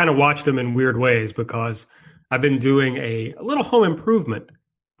that I kind of watched them in weird ways because I've been doing a little home improvement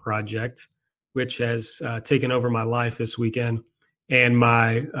project, which has taken over my life this weekend. And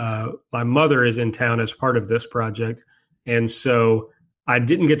my mother is in town as part of this project. And so I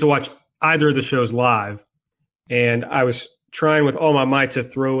didn't get to watch either of the shows live. And I was trying with all my might to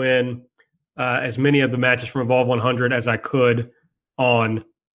throw in as many of the matches from Evolve 100 as I could on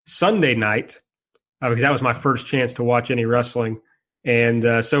Sunday night. Because that was my first chance to watch any wrestling.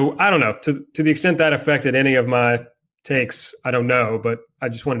 And so I don't know to the extent that affected any of my takes. I don't know, but I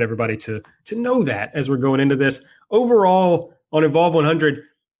just wanted everybody to know that as we're going into this. Overall, on Evolve 100,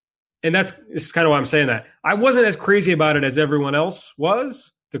 and this is kind of why I'm saying that, I wasn't as crazy about it as everyone else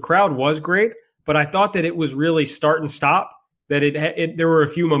was. The crowd was great, but I thought that it was really start and stop. That there were a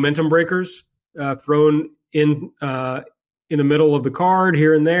few momentum breakers thrown in the middle of the card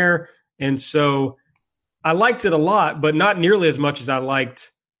here and there, and so I liked it a lot, but not nearly as much as I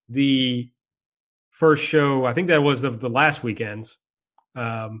liked the first show. I think that was of the last weekend's.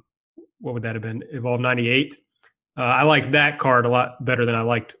 What would that have been? Evolve 98. I liked that card a lot better than I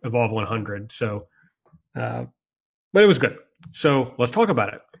liked Evolve 100. So, but it was good. So let's talk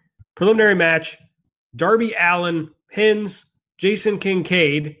about it. Preliminary match: Darby Allin pins Jason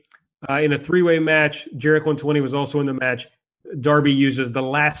Kincaid in a three-way match. Jarek 120 was also in the match. Darby uses the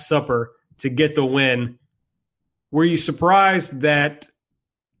Last Supper to get the win. Were you surprised that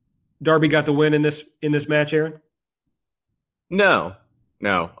Darby got the win in this match, Aaron? No.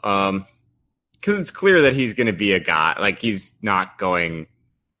 Because it's clear that he's going to be a guy. Like, he's not going.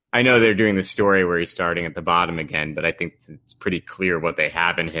 I know they're doing the story where he's starting at the bottom again, but I think it's pretty clear what they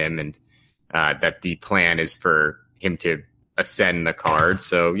have in him, and that the plan is for him to ascend the card.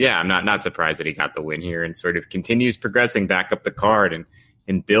 So yeah, I'm not surprised that he got the win here and sort of continues progressing back up the card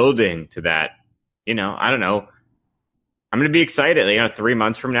and building to that. I don't know. I'm going to be excited, 3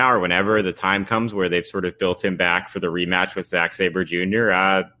 months from now or whenever the time comes where they've sort of built him back for the rematch with Zack Sabre Jr.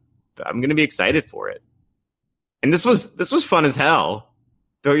 I'm going to be excited for it. And this was fun as hell,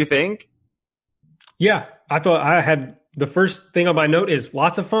 don't you think? Yeah, I thought I had the first thing on my note is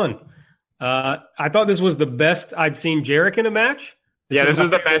lots of fun. I thought this was the best I'd seen Jarek in a match. This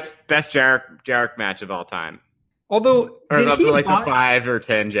was the best Jarek match of all time. Although, or up to the 5 or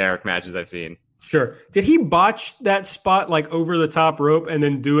 10 Jarek matches I've seen. Sure. Did he botch that spot over the top rope and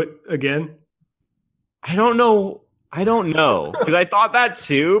then do it again? I don't know. Because I thought that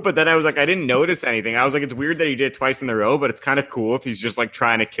too, but then I was like, I didn't notice anything. I was like, it's weird that he did it twice in a row, but it's kind of cool if he's just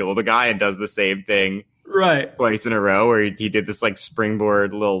trying to kill the guy and does the same thing right twice in a row, where he did this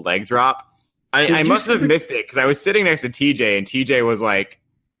springboard little leg drop. I must have missed it because I was sitting next to TJ and TJ was like,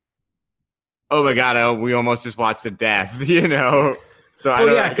 oh my God, we almost just watched a death, So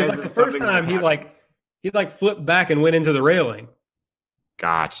because the first time he flipped back and went into the railing.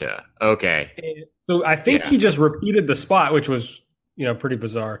 Gotcha. Okay. And so I think he just repeated the spot, which was pretty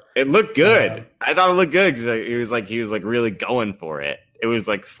bizarre. It looked good. I thought it looked good because he was really going for it. It was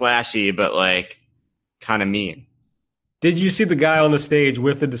flashy, but kind of mean. Did you see the guy on the stage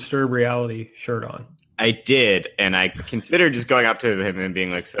with the Disturbed Reality shirt on? I did, and I considered just going up to him and being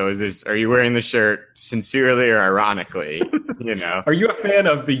like, "So are you wearing the shirt sincerely or ironically?" Are you a fan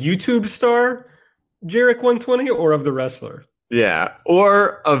of the YouTube star Jarek 120 or of the wrestler? Yeah,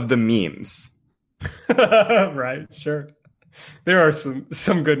 or of the memes. Right, sure. There are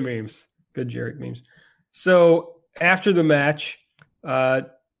some good memes, good Jarek memes. So after the match, Jarek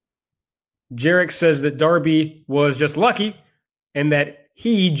says that Darby was just lucky and that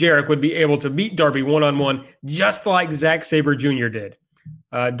Jarek, would be able to beat Darby one-on-one just like Zack Sabre Jr. did.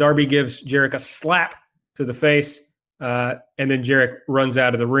 Darby gives Jarek a slap to the face, and then Jarek runs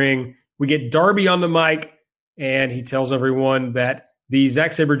out of the ring. We get Darby on the mic, and he tells everyone that the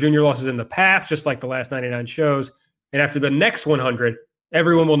Zack Sabre Jr. loss is in the past, just like the last 99 shows. And after the next 100,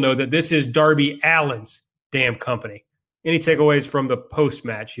 everyone will know that this is Darby Allin's damn company. Any takeaways from the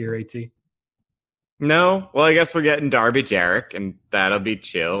post-match here, AT? No. Well, I guess we're getting Darby Jarek, and that'll be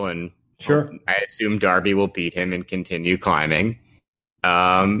chill. And sure, I assume Darby will beat him and continue climbing.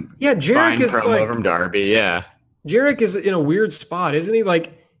 Jarek is promo from Darby. Yeah, Jarek is in a weird spot, isn't he?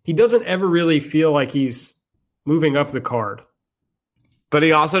 He doesn't ever really feel like he's moving up the card, but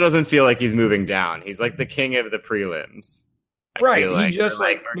he also doesn't feel like he's moving down. He's the king of the prelims, right? He just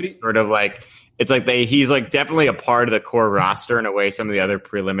it's he's definitely a part of the core roster in a way some of the other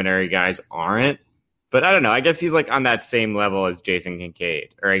preliminary guys aren't. But I don't know. I guess he's on that same level as Jason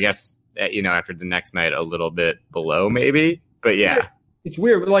Kincaid, or I guess after the next night a little bit below maybe. But yeah, it's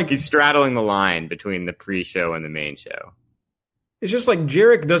weird. He's straddling the line between the pre-show and the main show. It's just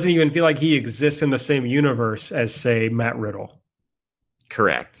Jarek doesn't even feel like he exists in the same universe as, say, Matt Riddle.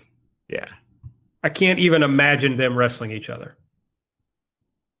 Correct. Yeah. I can't even imagine them wrestling each other.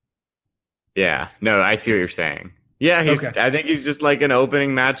 Yeah. No, I see what you're saying. Yeah, I think he's just an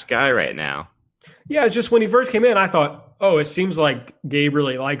opening match guy right now. Yeah, it's just when he first came in, I thought, oh, it seems like Gabe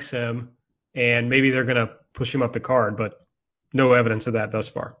really likes him, and maybe they're going to push him up the card, but no evidence of that thus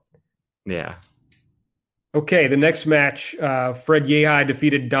far. Yeah. Okay, the next match, Fred Yehi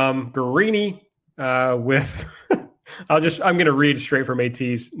defeated Dom Guarini with I'm going to read straight from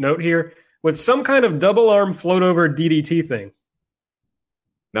AT's note here. With some kind of double arm float over DDT thing.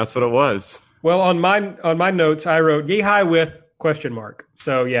 That's what it was. Well, on my notes, I wrote yay high with ?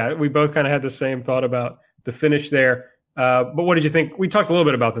 So yeah, we both kind of had the same thought about the finish there. But what did you think? We talked a little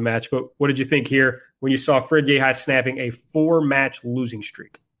bit about the match, but what did you think here when you saw Fred Yehi snapping a 4-match losing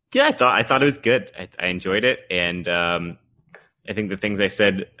streak? Yeah, I thought it was good. I enjoyed it, and I think the things I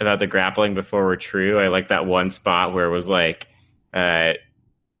said about the grappling before were true. I like that one spot where it was like Yehi,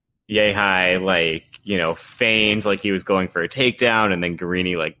 like, you know, feigned like he was going for a takedown, and then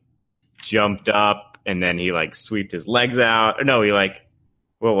Guarini like jumped up, and then he like sweeped his legs out. Or no, he like,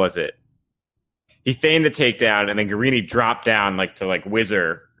 what was it? He feigned the takedown, and then Guarini dropped down like to like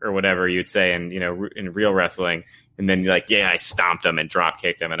whizzer or whatever you'd say in, you know, in real wrestling. And then like, yeah, I stomped him and drop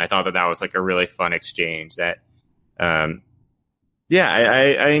kicked him. And I thought that was like a really fun exchange that, yeah,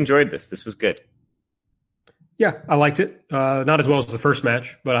 I enjoyed this. This was good. Yeah, I liked it. Not as well as the first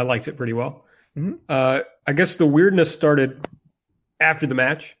match, but I liked it pretty well. Mm-hmm. I guess the weirdness started after the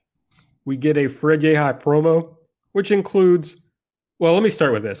match. We get a Fred Yehi promo, which includes, well, let me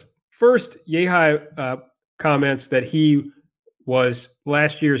start with this. First, Yehi comments that he was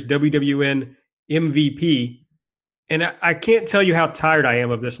last year's WWN MVP. And I can't tell you how tired I am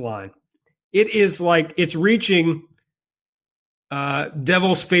of this line. It is like it's reaching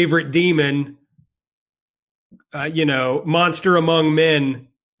Devil's Favorite Demon, Monster Among Men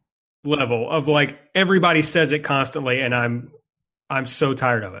level of like everybody says it constantly, and I'm so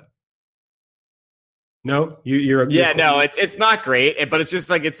tired of it. No, you're no, it's not great, but it's just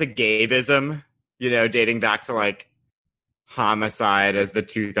like it's a Gabeism, dating back to like Homicide as the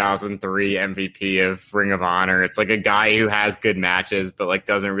 2003 MVP of Ring of Honor. It's like a guy who has good matches, but like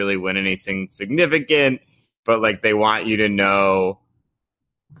doesn't really win anything significant. But like they want you to know.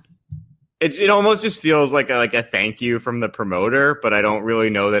 It almost just feels like a thank you from the promoter, but I don't really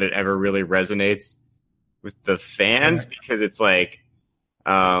know that it ever really resonates with the fans because it's like,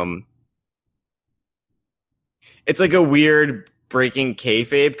 it's like a weird breaking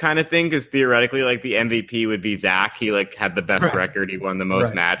kayfabe kind of thing, because theoretically, like the MVP would be Zach. He like had the best record. He won the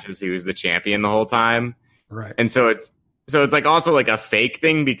most matches. He was the champion the whole time. Right. And so it's like also like a fake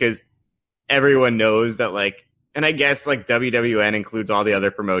thing because everyone knows that like, and I guess like WWN includes all the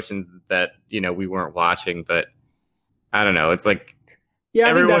other promotions that, we weren't watching, but I don't know. It's like,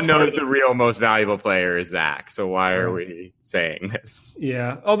 everyone knows the real most valuable player is Zach. So why are we saying this?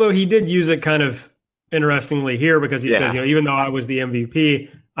 Yeah. Although he did use it kind of interestingly here because he says, even though I was the MVP,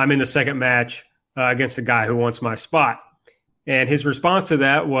 I'm in the second match against a guy who wants my spot. And his response to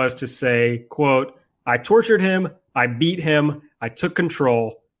that was to say, quote, I tortured him. I beat him. I took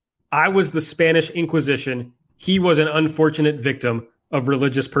control. I was the Spanish Inquisition. He was an unfortunate victim of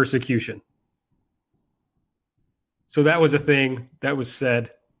religious persecution. So that was a thing that was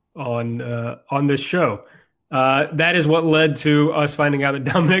said on this show. That is what led to us finding out that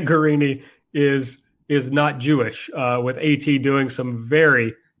Dominic Guarini is not Jewish, with AT doing some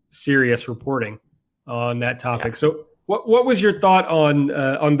very serious reporting on that topic. Yeah. So what was your thought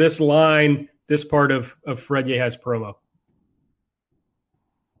on this line, this part of Fred Yehi's promo?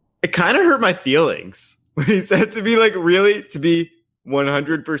 It kind of hurt my feelings when he said to be like, really, to be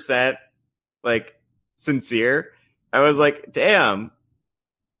 100% like sincere. I was like, damn,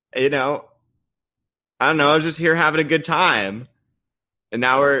 I don't know. I was just here having a good time. And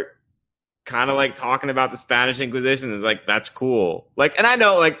now we're kind of like talking about the Spanish Inquisition is like, that's cool. Like, and I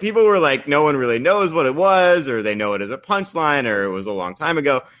know like people were like, no one really knows what it was, or they know it as a punchline, or it was a long time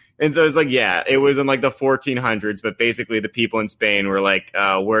ago. And so it's like, yeah, it was in like the 1400s, but basically the people in Spain were like,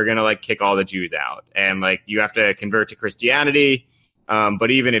 we're going to like kick all the Jews out. And like, you have to convert to Christianity.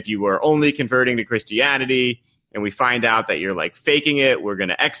 But even if you were only converting to Christianity and we find out that you're like faking it, we're going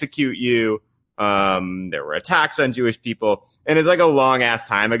to execute you. There were attacks on Jewish people, and it's like a long ass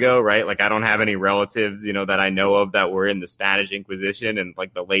time ago, right? Like I don't have any relatives, that I know of that were in the Spanish Inquisition in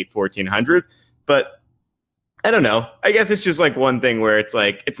like the late 1400s, but I don't know. I guess it's just like one thing where it's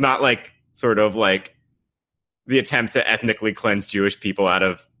like, it's not like sort of like the attempt to ethnically cleanse Jewish people out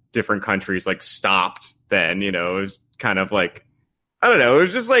of different countries, like stopped then, it was kind of like, I don't know. It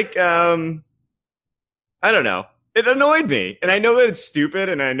was just like, I don't know. It annoyed me. And I know that it's stupid,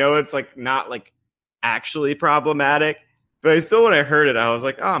 and I know it's like not like actually problematic, but I still, when I heard it, I was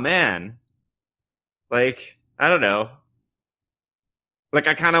like, oh man, like, I don't know. Like,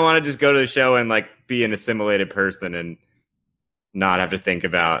 I kind of want to just go to the show and like be an assimilated person and not have to think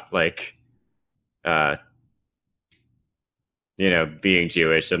about like, being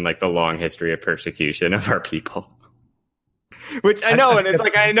Jewish and like the long history of persecution of our people. Which I know, and it's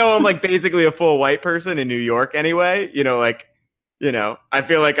like I know I'm like basically a full white person in New York anyway. I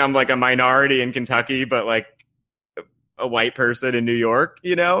feel like I'm like a minority in Kentucky, but like a white person in New York,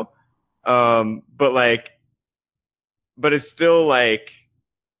 but it's still like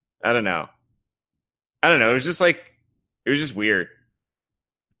I don't know. It was just weird.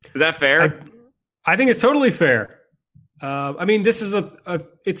 Is that fair? I think it's totally fair. I mean, this is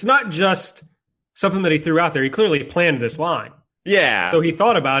it's not just something that he threw out there. He clearly planned this line. Yeah. So he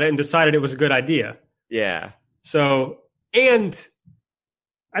thought about it and decided it was a good idea. Yeah. So, and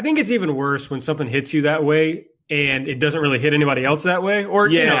I think it's even worse when something hits you that way and it doesn't really hit anybody else that way. Or,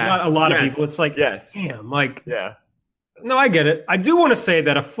 not a lot of people. It's like, damn, like, yeah. No, I get it. I do want to say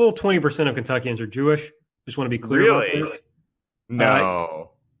that a full 20% of Kentuckians are Jewish. Just want to be clear about this.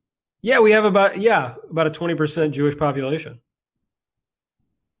 No. Yeah, we have about a 20% Jewish population.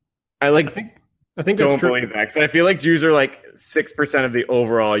 I think don't that's true. believe that because I feel like Jews are like 6% of the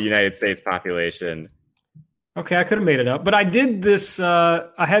overall United States population. Okay, I could have made it up, but I did this.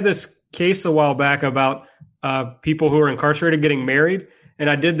 I had this case a while back about people who are incarcerated getting married, and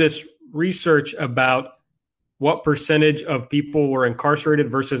I did this research about what percentage of people were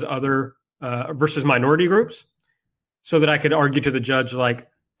incarcerated versus versus minority groups, so that I could argue to the judge like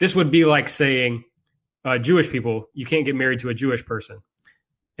this would be like saying Jewish people, you can't get married to a Jewish person.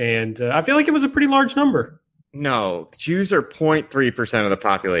 And I feel like it was a pretty large number. No, Jews are 0.3% of the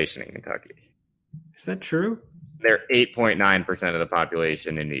population in Kentucky. Is that true? They're 8.9% of the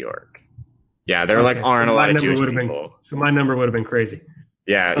population in New York. Yeah, there aren't a lot of Jewish people. So my number would have been crazy.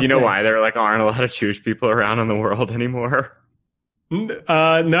 Yeah, you know why? There aren't a lot of Jewish people around in the world anymore. No,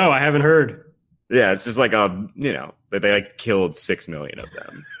 I haven't heard. Yeah, it's just like that they like killed 6 million of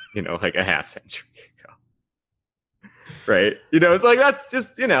them, like a half century ago. Right? It's like that's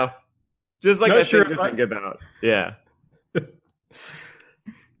just, just like a thing to think about. Yeah.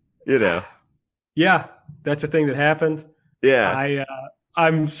 Yeah, that's a thing that happened. Yeah.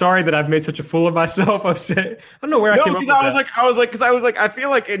 I'm sorry that I've made such a fool of myself. I don't know where I came up with that. I feel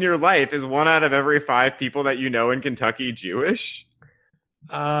like in your life, is 1 out of every 5 people that you know in Kentucky Jewish?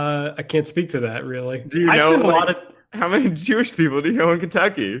 I can't speak to that really. Do you know how many Jewish people do you know in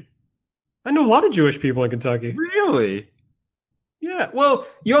Kentucky? I know a lot of Jewish people in Kentucky. Really? Yeah. Well,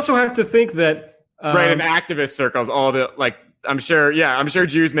 you also have to think that right in activist circles, all the like. I'm sure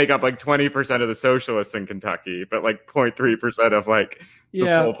Jews make up like 20% of the socialists in Kentucky, but like 0.3% of like the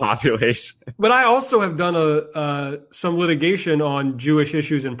full population. But I also have done some litigation on Jewish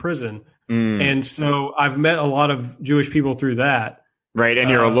issues in prison, and so I've met a lot of Jewish people through that. Right, and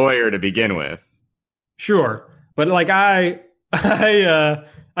you're a lawyer to begin with. Sure, but like I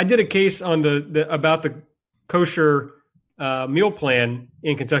did a case on about the kosher meal plan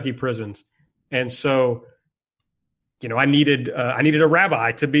in Kentucky prisons, and so I needed a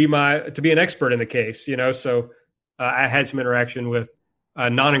rabbi to be an expert in the case. So I had some interaction with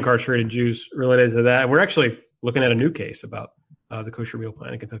non-incarcerated Jews related to that, and we're actually looking at a new case about the kosher meal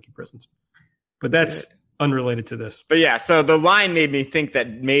plan in Kentucky prisons. But that's unrelated to this. But yeah, so the line made me think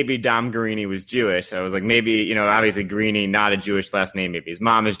that maybe Dom Guarini was Jewish. I was like, maybe, obviously Guarini, not a Jewish last name. Maybe his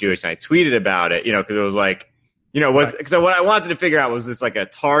mom is Jewish. And I tweeted about it, because it was like, because what I wanted to figure out was this like a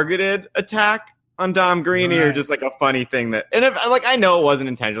targeted attack on Dom Guarini or just like a funny thing I know it wasn't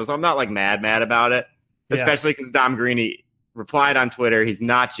intentional. So I'm not like mad about it, especially because Dom Guarini replied on Twitter. He's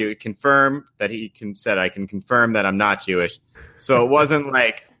not Jewish. Confirm that said, I can confirm that I'm not Jewish. So it wasn't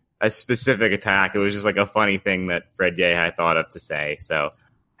like a specific attack. It was just like a funny thing that Fred Yehi thought of to say. So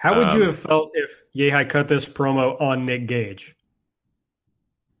how would you have felt if Yehi cut this promo on Nick Gage?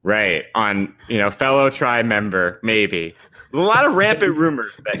 Right. On, fellow tribe member, maybe. There's a lot of rampant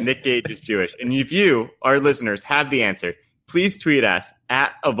rumors that Nick Gage is Jewish. And if you, our listeners, have the answer, please tweet us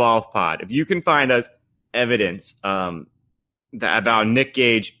at EvolvePod. If you can find us evidence about Nick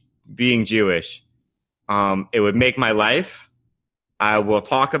Gage being Jewish, it would make my life. I will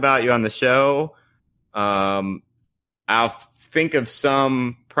talk about you on the show. I'll think of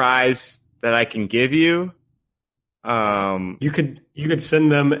some prize that I can give you. You could send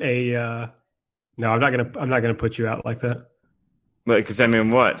them a. No, I'm not gonna put you out like that. Because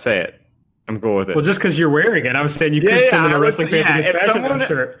what? Say it. I'm cool with it. Well, just because you're wearing it, I was saying you could send them a wrestling fan to get fashion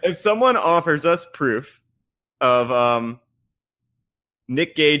shirt. If someone offers us proof of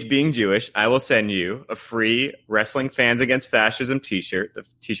Nick Gage being Jewish, I will send you a free Wrestling Fans Against Fascism t-shirt, the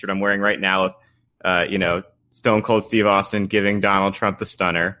t-shirt I'm wearing right now with, Stone Cold Steve Austin giving Donald Trump the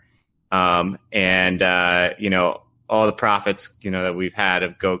stunner. And all the profits, that we've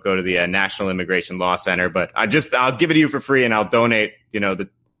had go to the National Immigration Law Center. But I'll give it to you for free and I'll donate, the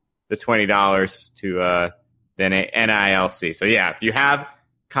 $20 to the than a NILC. So yeah, if you have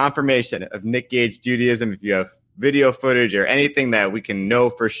confirmation of Nick Gage Judaism, if you have video footage or anything that we can know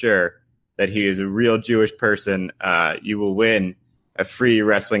for sure that he is a real Jewish person, you will win a free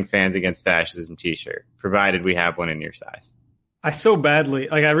Wrestling Fans Against Fascism t-shirt, provided we have one in your size. I so badly,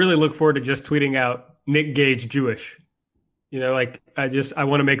 I really look forward to just tweeting out Nick Gage Jewish. I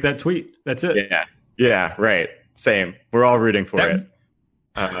want to make that tweet. That's it. Yeah, right. Same. We're all rooting for it.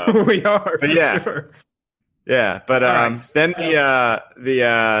 We are. But yeah. Sure. Yeah, but right, then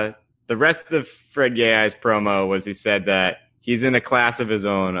the rest of Fred Gay's promo was he said that he's in a class of his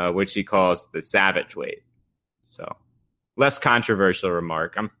own, which he calls the savage weight. So less controversial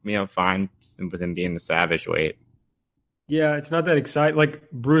remark. I'm fine with him being the savage weight. Yeah, it's not that exciting.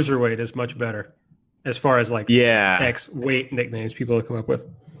 Like bruiserweight is much better as far as X weight nicknames people come up with.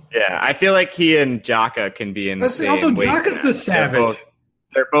 Yeah, I feel like he and Jaka can be in the same also, weight. Jaka's the savage.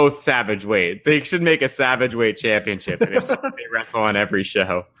 They're both savage weight. They should make a savage weight championship and they wrestle on every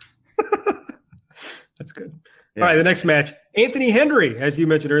show. That's good. Yeah. All right, the next match. Anthony Henry, as you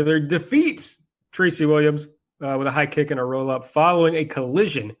mentioned earlier, defeats Tracy Williams with a high kick and a roll-up following a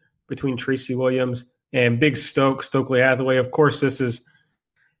collision between Tracy Williams and Big Stokely Hathaway. Of course, this is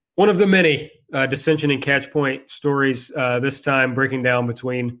one of the many dissension and catch point stories, this time breaking down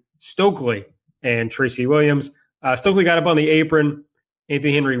between Stokely and Tracy Williams. Stokely got up on the apron.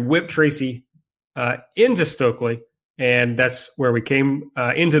 Anthony Henry whipped Tracy into Stokely, and that's where we came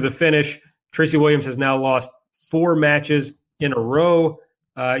into the finish. Tracy Williams has now lost 4 matches in a row.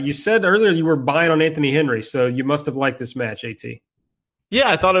 You said earlier you were buying on Anthony Henry, so you must have liked this match, AT. Yeah,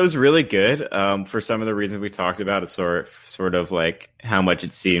 I thought it was really good for some of the reasons we talked about. It's sort of like how much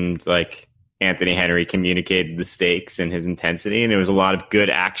it seemed like Anthony Henry communicated the stakes and his intensity, and it was a lot of good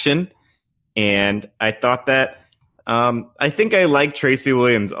action. And I thought that I think I like Tracy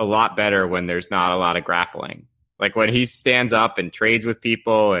Williams a lot better when there's not a lot of grappling. Like when he stands up and trades with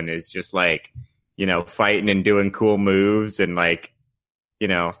people and is just fighting and doing cool moves and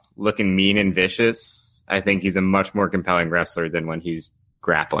looking mean and vicious. I think he's a much more compelling wrestler than when he's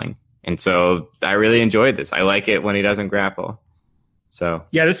grappling. And so I really enjoyed this. I like it when he doesn't grapple. So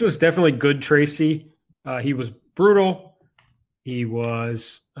yeah, this was definitely good Tracy. He was brutal. He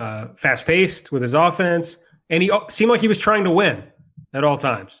was fast-paced with his offense. And he seemed like he was trying to win at all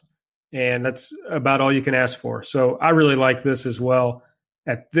times. And that's about all you can ask for. So I really like this as well.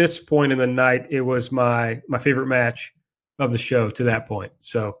 At this point in the night, it was my favorite match of the show to that point.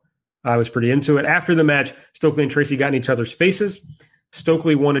 So I was pretty into it. After the match, Stokely and Tracy got in each other's faces.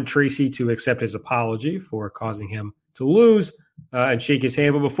 Stokely wanted Tracy to accept his apology for causing him to lose and shake his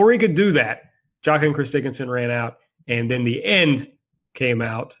hand. But before he could do that, Jaka and Chris Dickinson ran out. And then the end came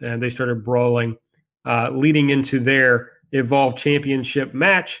out, and they started brawling. Leading into their Evolve Championship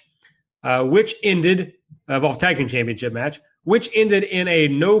match, which ended Evolve Tag Team Championship match, which ended in a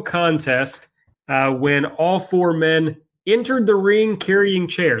no contest when all 4 men entered the ring carrying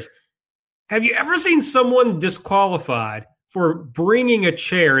chairs. Have you ever seen someone disqualified for bringing a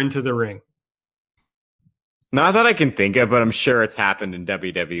chair into the ring? Not that I can think of, but I'm sure it's happened in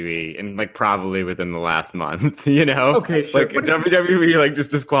WWE and probably within the last month, Okay, sure. WWE just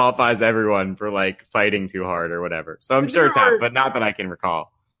disqualifies everyone for fighting too hard or whatever. So I'm sure it's happened, but not that I can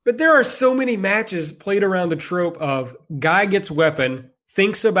recall. But there are so many matches played around the trope of guy gets weapon,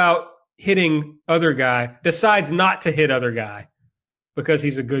 thinks about hitting other guy, decides not to hit other guy because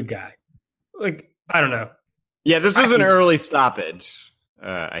he's a good guy. I don't know. Yeah, this was an early stoppage.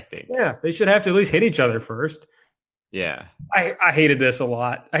 I think. Yeah, they should have to at least hit each other first. Yeah. I hated this a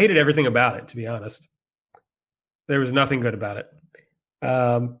lot. I hated everything about it, to be honest. There was nothing good about it.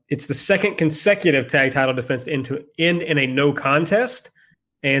 It's the second consecutive tag title defense to end in a no contest.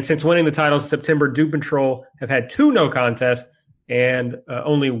 And since winning the titles in September, Doom Patrol have had 2 no contests and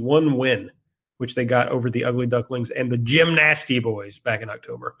only 1 win, which they got over the Ugly Ducklings and the Gymnasty Boys back in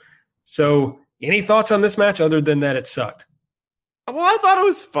October. So any thoughts on this match other than that it sucked? Well, I thought it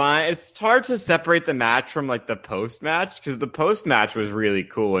was fine. It's hard to separate the match from the post match because the post match was really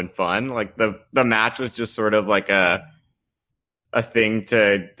cool and fun. The match was just sort of a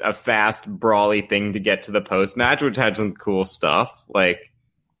fast brawly thing to get to the post match, which had some cool stuff.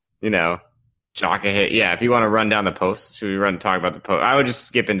 Jaka hit. Yeah, if you want to run down the post, should we talk about the post? I would just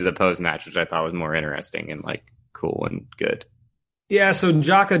skip into the post match, which I thought was more interesting and cool and good. Yeah, so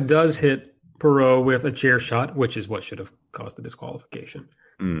Jaka does hit Perot with a chair shot, which is what should have caused the disqualification.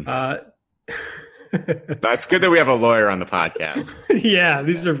 That's good that we have a lawyer on the podcast. Yeah,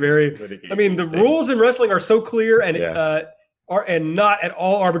 these are very... I mean, the rules in wrestling are so clear, and and not at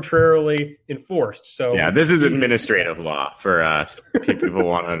all arbitrarily enforced. So yeah, this is administrative law for people who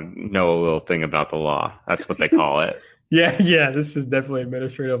want to know a little thing about the law. That's what they call it. Yeah, this is definitely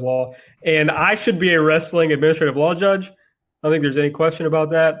administrative law. And I should be a wrestling administrative law judge. I don't think there's any question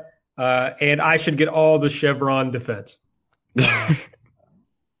about that. And I should get all the Chevron defense.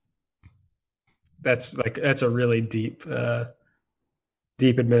 That's a really deep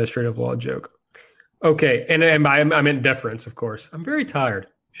administrative law joke. Okay, and I meant deference, of course. I'm very tired.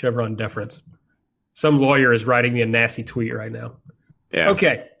 Chevron deference. Some lawyer is writing me a nasty tweet right now. Yeah.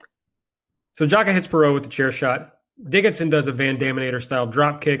 Okay. So Jaka hits Perot with the chair shot. Dickinson does a Van Daminator style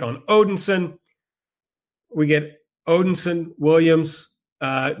drop kick on Odinson. We get Odinson, Williams,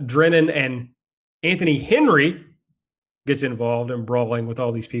 Drennan, and Anthony Henry gets involved in brawling with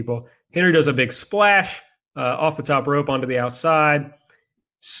all these people. Henry does a big splash off the top rope onto the outside.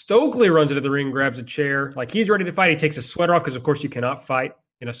 Stokely runs into the ring, grabs a chair. Like he's ready to fight. He takes his sweater off because, of course, you cannot fight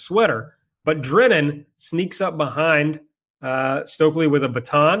in a sweater. But Drennan sneaks up behind Stokely with a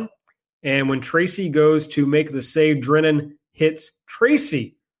baton. And when Tracy goes to make the save, Drennan hits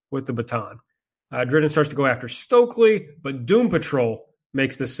Tracy with the baton. Drennan starts to go after Stokely, but Doom Patrol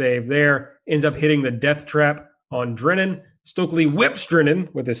makes the save there, ends up hitting the death trap on Drennan. Stokely whips Drennan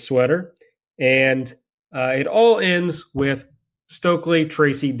with his sweater, and it all ends with Stokely,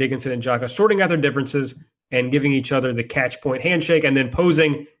 Tracy, Dickinson, and Jaka sorting out their differences and giving each other the catch point handshake, and then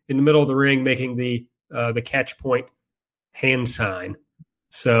posing in the middle of the ring, making the catch point hand sign.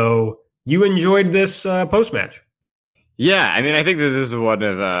 So you enjoyed this post-match? Yeah, I mean, I think that this is one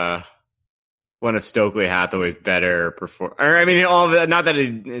of Stokely Hathaway's better all of it, not that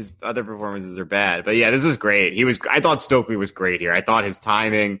his other performances are bad, but yeah, this was great. I thought Stokely was great here. I thought his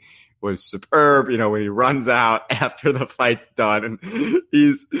timing was superb. You know, when he runs out after the fight's done and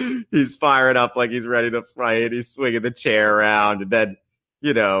he's firing up like he's ready to fight. He's swinging the chair around, and then,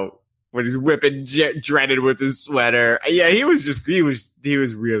 you know, when he's whipping Drennan with his sweater. Yeah, he was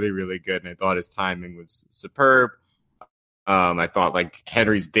really, really good, and I thought his timing was superb. I thought like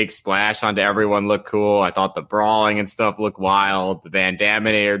Henry's big splash onto everyone looked cool. I thought the brawling and stuff looked wild. The Van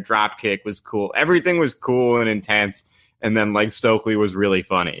Daminator drop kick was cool. Everything was cool and intense. And then like Stokely was really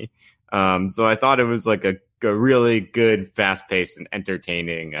funny. So I thought it was like a really good, fast paced and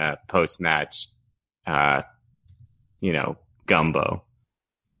entertaining post match, gumbo.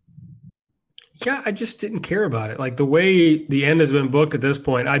 Yeah, I just didn't care about it. Like the way the end has been booked at this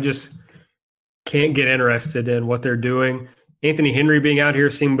point, I just can't get interested in what they're doing. Anthony Henry being out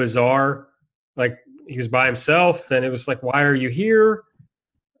here seemed bizarre. Like he was by himself, and it was like, why are you here?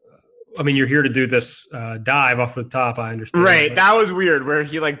 I mean, you're here to do this dive off the top, I understand. Right, that was weird, where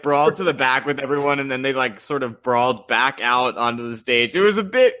he like brawled to the back with everyone, and then they like sort of brawled back out onto the stage. It was a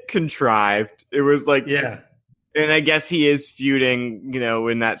bit contrived. It was like, yeah. And I guess he is feuding,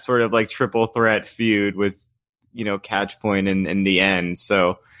 in that sort of like triple threat feud with, Catchpoint in the end.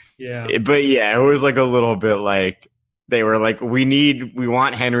 So, yeah. But yeah, it was like a little bit like they were like, we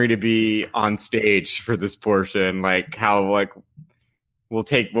want Henry to be on stage for this portion. Like how like we'll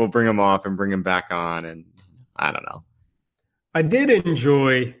bring him off and bring him back on. And I don't know. I did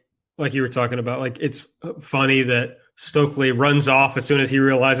enjoy, like you were talking about, like it's funny that Stokely runs off as soon as he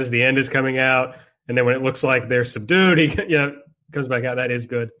realizes the end is coming out. And then when it looks like they're subdued, he comes back out. That is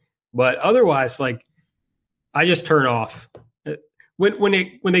good. But otherwise, like, I just turn off. When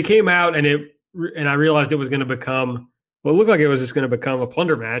they came out and I realized it was going to become, well, it looked like it was just going to become a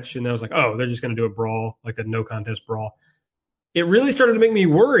plunder match. And I was like, oh, they're just going to do a brawl, like a no contest brawl. It really started to make me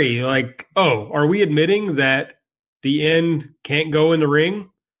worry. Like, oh, are we admitting that the end can't go in the ring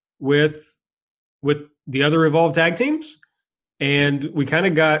with the other Evolve tag teams? And we kind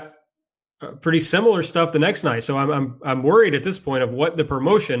of got pretty similar stuff the next night. So I'm worried at this point of what the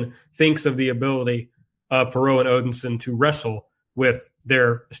promotion thinks of the ability of Perot and Odinson to wrestle with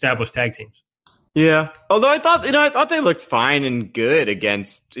their established tag teams. Yeah. Although I thought they looked fine and good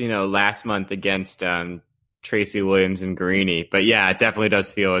against, last month against Tracy Williams and Guarini. But yeah, it definitely does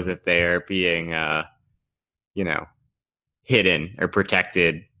feel as if they are being hidden or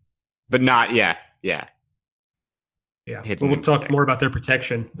protected. But not Yeah. But we'll talk more about their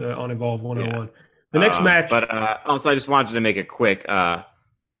protection on Evolve 101. Yeah. The next match. But also, I just wanted to make a quick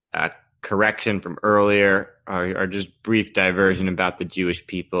correction from earlier, or just brief diversion about the Jewish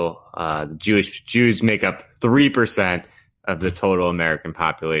people. The Jews make up 3% of the total American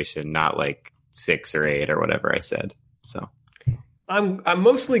population, not like 6 or 8 or whatever I said. So I'm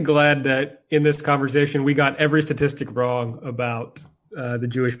mostly glad that in this conversation we got every statistic wrong about the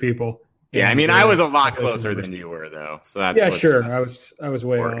Jewish people. Yeah, I mean, I was a lot closer than you were, though. So that's sure. I was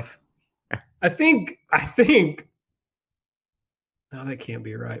way off. I think No, that can't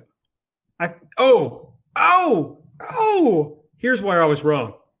be right. Here's where I was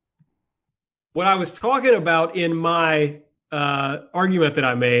wrong. What I was talking about in my argument that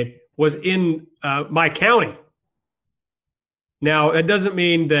I made was in my county. Now, it doesn't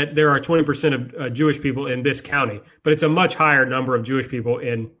mean that there are 20% of Jewish people in this county, but it's a much higher number of Jewish people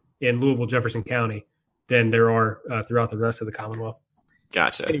in Louisville, Jefferson County than there are throughout the rest of the Commonwealth.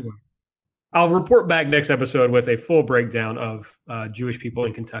 Gotcha. Anyway, I'll report back next episode with a full breakdown of Jewish people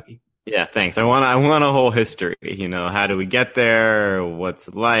in Kentucky. Yeah, thanks. I want a whole history. How do we get there? What's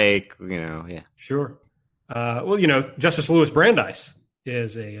it like? Yeah. Sure. Justice Louis Brandeis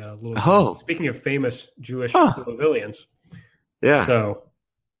is a Louisville. Speaking of famous Jewish Louisvillians. Yeah. So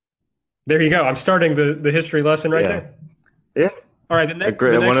there you go. I'm starting the history lesson right there. Yeah. All right. The next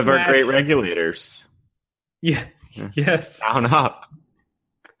one of our great regulators. Yeah. Yes. Down up.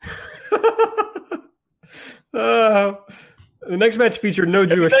 The next match featured no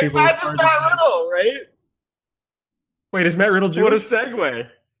Jewish people. That's Matt Riddle, right? Wait, is Matt Riddle Jewish? What a segue.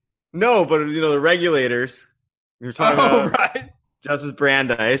 No, but the regulators. We were talking about right. Justice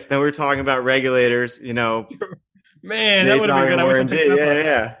Brandeis. Then we were talking about regulators. Man, that would have been good.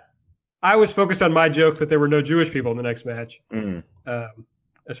 Yeah. I was focused on my joke that there were no Jewish people in the next match,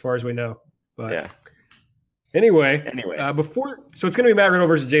 as far as we know. But yeah. Anyway, so it's going to be Matt Riddle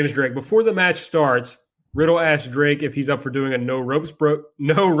versus James Drake. Before the match starts, Riddle asks Drake if he's up for doing a no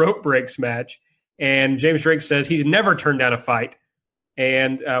rope breaks match, and James Drake says he's never turned down a fight,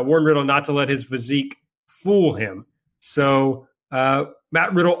 and warned Riddle not to let his physique fool him. So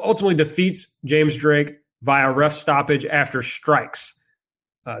Matt Riddle ultimately defeats James Drake via ref stoppage after strikes.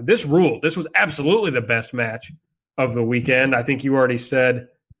 This was absolutely the best match of the weekend. I think you already said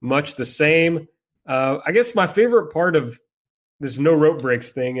much the same. I guess my favorite part of this no rope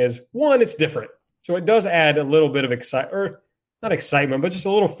breaks thing is, one, it's different. So it does add a little bit of not excitement, but just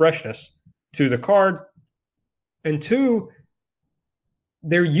a little freshness to the card. And two,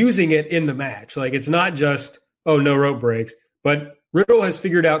 they're using it in the match. Like, it's not just, no rope breaks, but Riddle has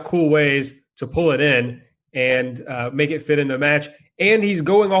figured out cool ways to pull it in and make it fit in the match. And he's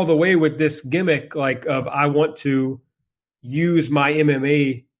going all the way with this gimmick, of I want to use my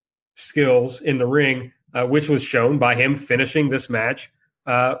MMA skills in the ring, which was shown by him finishing this match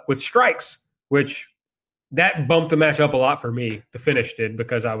with strikes, which that bumped the match up a lot for me. The finish did,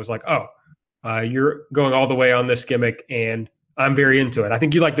 because I was like, you're going all the way on this gimmick, and I'm very into it. I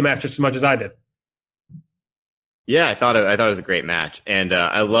think you liked the match just as much as I did. Yeah, I thought it was a great match, and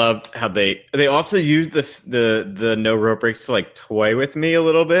I loved how they also used the no rope breaks to toy with me a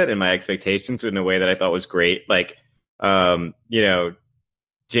little bit and my expectations in a way that I thought was great.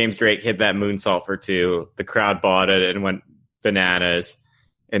 James Drake hit that moonsault for 2. The crowd bought it and went bananas,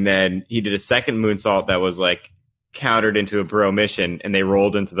 and then he did a second moonsault that was countered into a bro mission, and they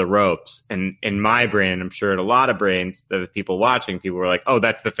rolled into the ropes. And in my brain, I'm sure in a lot of brains, the people watching, people were like, "Oh,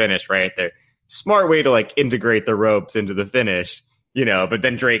 that's the finish right there." Smart way to integrate the ropes into the finish, but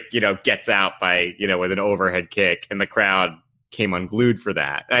then Drake, gets out by, with an overhead kick, and the crowd came unglued for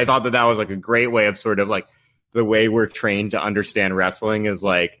that. And I thought that was a great way of sort of the way we're trained to understand wrestling is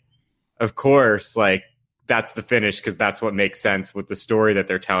of course, that's the finish, because that's what makes sense with the story that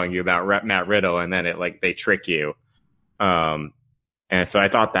they're telling you about Matt Riddle. And then they trick you. And so I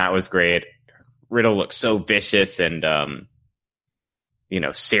thought that was great. Riddle looked so vicious and,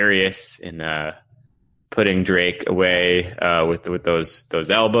 serious in putting Drake away with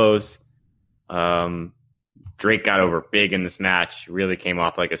those elbows. Drake got over big in this match. Really came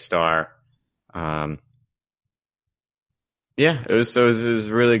off like a star. Yeah, it was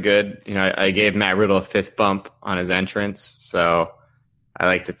really good. I gave Matt Riddle a fist bump on his entrance, so I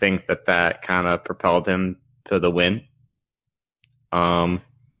like to think that kind of propelled him to the win.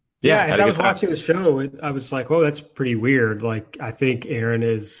 As I was watching the show, I was like, "Oh, that's pretty weird." I think Aaron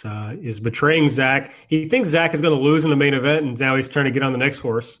is betraying Zach. He thinks Zach is going to lose in the main event, and now he's trying to get on the next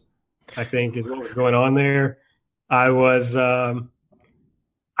horse. I think is what was going on there. I was, I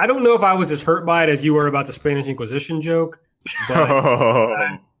don't know if I was as hurt by it as you were about the Spanish Inquisition joke, but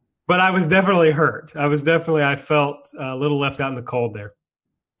I was definitely hurt. I felt a little left out in the cold there.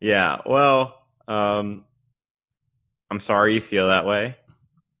 Yeah, well, I'm sorry you feel that way.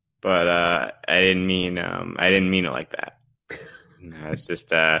 But I didn't mean it like that. It's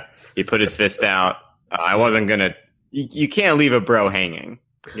just he put his fist out. I wasn't gonna. You can't leave a bro hanging.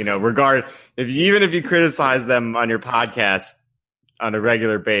 Even if you criticize them on your podcast on a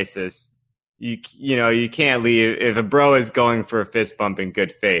regular basis, you can't leave. If a bro is going for a fist bump in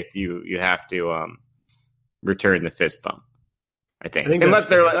good faith, you have to return the fist bump. I think unless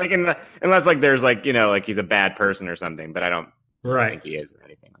they're unless there's he's a bad person or something. But I don't Right. think he is or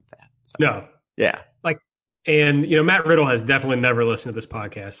anything like that. So, No. yeah. And, Matt Riddle has definitely never listened to this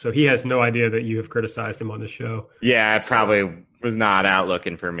podcast, so he has no idea that you have criticized him on the show. Yeah, I probably was not out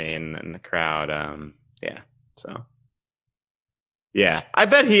looking for me in the crowd. So. Yeah, I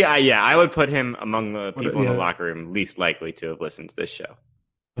bet I would put him among the people in the locker room least likely to have listened to this show.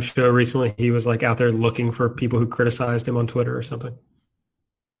 Show recently, he was like out there looking for people who criticized him on Twitter or something.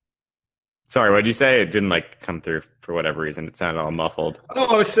 Sorry, what did you say? It didn't come through for whatever reason. It sounded all muffled.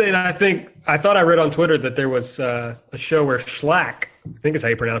 Oh, I was saying, I thought I read on Twitter that there was a show where Schlack, I think is how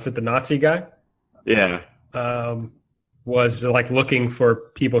you pronounce it, the Nazi guy. Yeah. Was looking for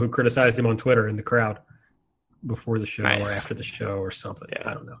people who criticized him on Twitter in the crowd before the show or after the show or something. Yeah.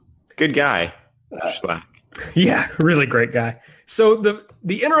 I don't know. Good guy, Schlack. Yeah, really great guy. So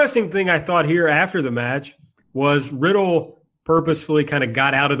the interesting thing I thought here after the match was Riddle purposefully kind of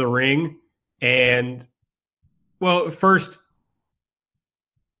got out of the ring and, first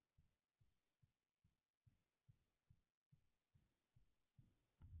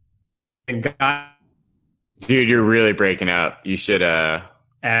and got. Dude, you're really breaking up. You should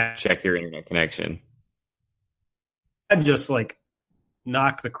check your internet connection. And just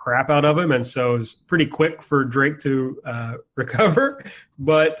knock the crap out of him, and so it was pretty quick for Drake to recover.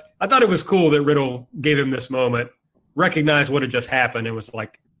 But I thought it was cool that Riddle gave him this moment, recognized what had just happened, and was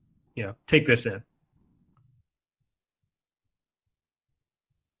take this in.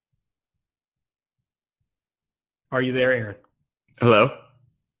 Are you there, Aaron? Hello?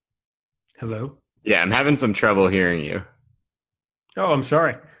 Hello? Yeah, I'm having some trouble hearing you. Oh, I'm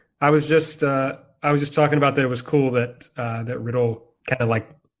sorry. I was just talking about that it was cool that that Riddle kind of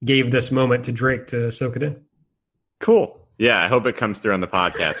gave this moment to Drake to soak it in. Cool. Yeah, I hope it comes through on the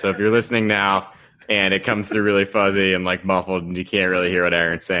podcast. So if you're listening now and it comes through really fuzzy and muffled and you can't really hear what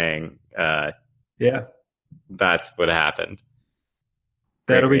Aaron's saying, that's what happened.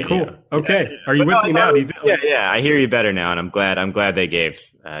 That'll be cool. Okay. Yeah. Are you with me now? Yeah. I hear you better now, and I'm glad they gave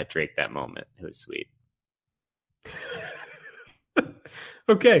Drake that moment. It was sweet.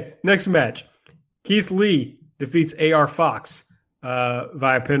 Okay, next match. Keith Lee defeats AR Fox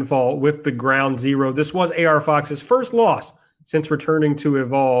via pinfall with the ground zero. This was AR Fox's first loss since returning to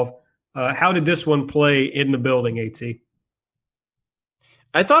Evolve. How did this one play in the building, AT?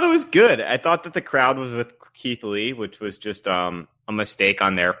 I thought it was good. I thought that the crowd was with Keith Lee, which was just a mistake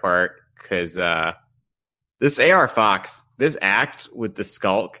on their part, because this AR Fox, this act with the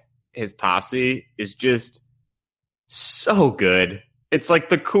Skulk, his posse, is just so good. It's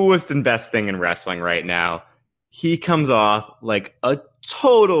the coolest and best thing in wrestling right now. He comes off like a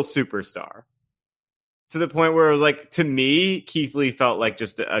total superstar, to the point where it was to me, Keith Lee felt like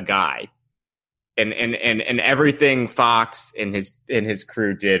just a guy. And everything Fox and his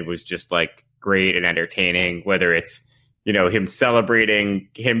crew did was just great and entertaining, whether it's, him celebrating,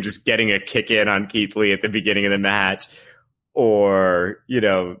 him just getting a kick in on Keith Lee at the beginning of the match, or,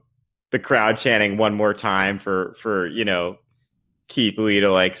 the crowd chanting one more time for Keith Lee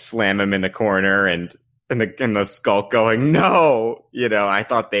to slam him in the corner, and the Skulk going, no, I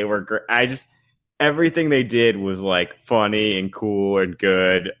thought they were great. Everything they did was funny and cool and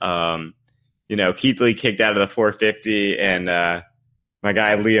good. Keith Lee kicked out of the 450, and my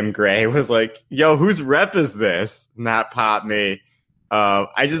guy Liam Gray was like, yo, whose rep is this? And that popped me.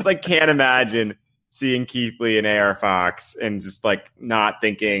 I just can't imagine seeing Keith Lee and AR Fox and just not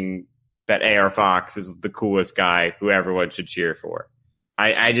thinking that AR Fox is the coolest guy who everyone should cheer for.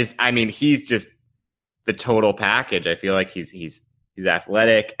 He's just the total package. I feel like he's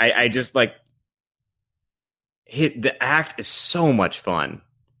athletic. I just the act is so much fun.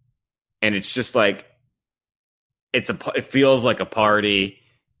 And it's just it feels like a party.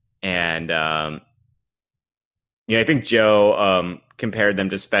 And, I think Joe compared them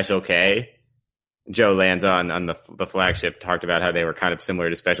to Special K. Joe Lanza on the flagship talked about how they were kind of similar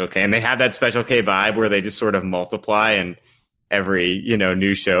to Special K. And they have that Special K vibe where they just sort of multiply, and every,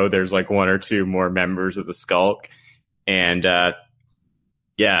 new show, there's one or two more members of the Skulk. And,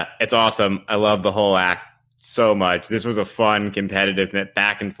 it's awesome. I love the whole act so much. This was a fun, competitive,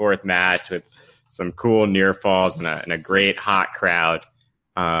 back and forth match with some cool near falls and a great hot crowd.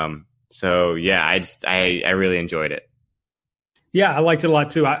 I really enjoyed it. Yeah, I liked it a lot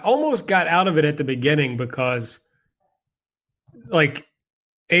too. I almost got out of it at the beginning because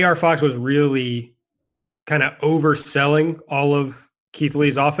AR Fox was really kind of overselling all of Keith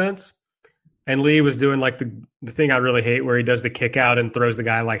Lee's offense. And Lee was doing the thing I really hate, where he does the kick out and throws the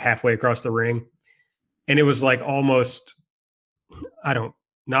guy halfway across the ring. And it was almost,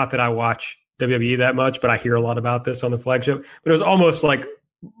 not that I watch WWE that much, but I hear a lot about this on the flagship. But it was almost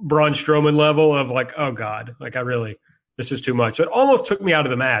Braun Strowman level of oh God, this is too much. So it almost took me out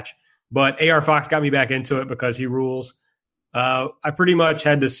of the match, but AR Fox got me back into it because he rules. I pretty much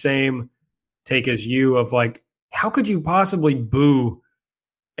had the same take as you of like, how could you possibly boo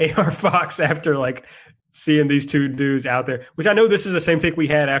AR Fox after like seeing these two dudes out there? Which I know this is the same take we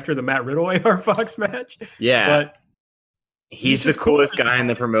had after the Matt Riddle AR Fox match. Yeah, but he's the coolest guy in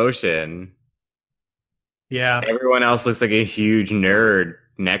the promotion. Yeah, everyone else looks like a huge nerd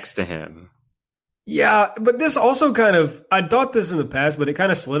next to him. Yeah, but this also kind of, I thought this in the past, but it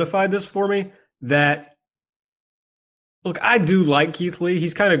kind of solidified this for me that, look, I do like Keith Lee.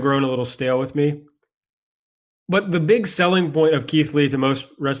 He's kind of grown a little stale with me. But the big selling point of Keith Lee to most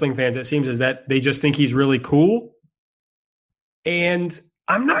wrestling fans, it seems, is that they just think he's really cool. And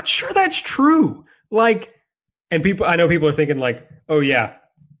I'm not sure that's true. Like, and I know people are thinking like, oh yeah,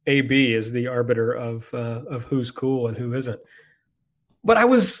 AB is the arbiter of who's cool and who isn't. But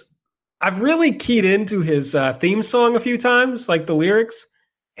I've really keyed into his theme song a few times, like the lyrics,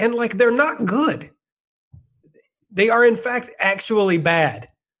 and like they're not good. They are, in fact, actually bad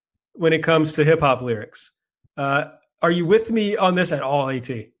when it comes to hip hop lyrics. Are you with me on this at all, AT?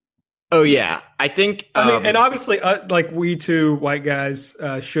 Oh yeah, I think. I mean, and obviously, like we two white guys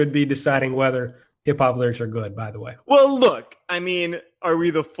should be deciding whether hip hop lyrics are good. By the way, well, look, I mean, are we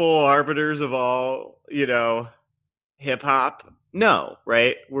the full arbiters of all, hip hop? No,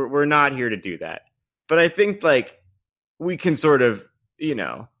 right? We're not here to do that. But I think like we can sort of,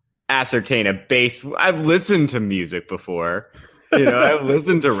 ascertain a base. I've listened to music before. I've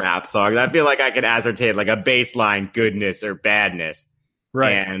listened to rap songs. I feel like I can ascertain like a baseline goodness or badness.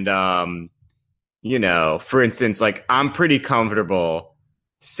 Right. And for instance, like I'm pretty comfortable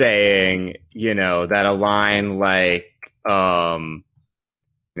saying, that a line like I'm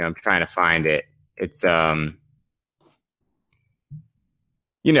trying to find it. It's to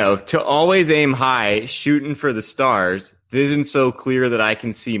always aim high, shooting for the stars, vision so clear that I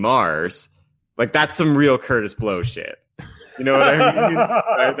can see Mars. Like, that's some real Curtis Blow shit. You know what I mean?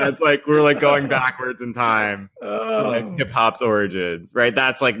 Right? That's like, we're like going backwards in time. Like hip hop's origins, right?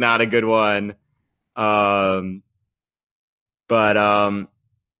 That's like not a good one. I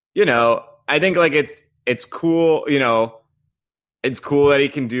think like it's cool, it's cool that he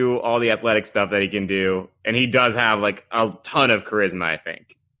can do all the athletic stuff that he can do. And he does have like a ton of charisma, I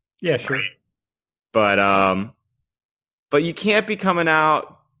think. Yeah, sure. Right? But you can't be coming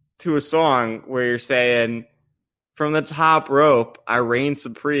out to a song where you're saying, from the top rope, I reign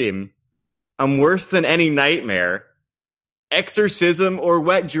supreme. I'm worse than any nightmare, exorcism, or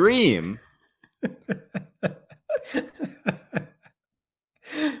wet dream.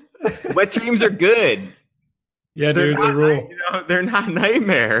 Wet dreams are good. Yeah, dude, they rule. They're not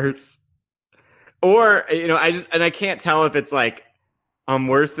nightmares. Or, I can't tell if it's like, I'm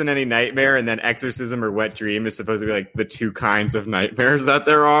worse than any nightmare, and then exorcism or wet dream is supposed to be like the two kinds of nightmares that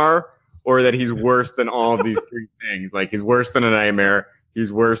there are, or that he's worse than all of these three things. Like he's worse than a nightmare,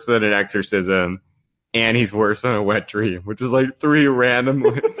 he's worse than an exorcism, and he's worse than a wet dream, which is like three random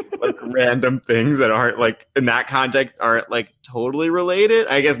things that aren't like in that context aren't like totally related.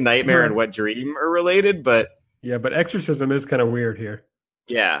 I guess nightmare and wet dream are related, but yeah, but exorcism is kind of weird here.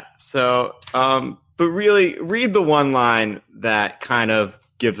 Yeah. So, but really read the one line that kind of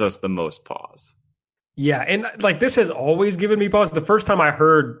gives us the most pause. Yeah. And like, this has always given me pause. The first time I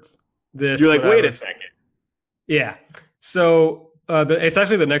heard this, you're like, wait a second. Yeah. So it's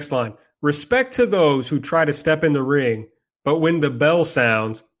actually the next line. Respect to those who try to step in the ring, but when the bell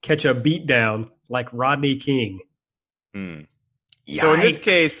sounds, catch a beat down like Rodney King. So in this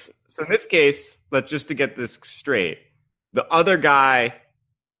case, let's just to get this straight. The other guy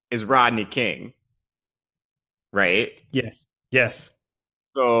is Rodney King, right? Yes.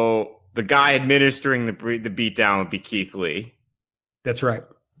 So the guy administering the beatdown would be Keith Lee. That's right.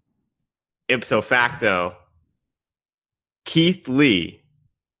 Ipso facto, Keith Lee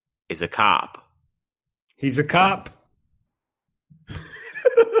is a cop. He's a cop.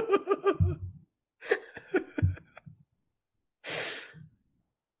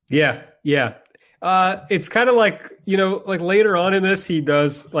 Yeah. It's kind of like, like later on in this, he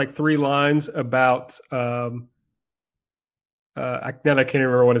does like three lines about, now I can't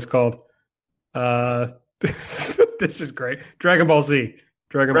remember what it's called. This is great. Dragon Ball Z.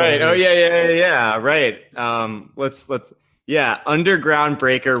 Right. Oh yeah. Right. Let's underground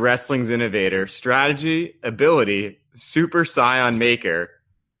breaker, wrestling's innovator, strategy, ability, super scion maker,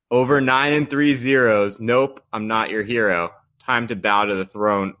 over 9 and 3 zeros. Nope, I'm not your hero. Time to bow to the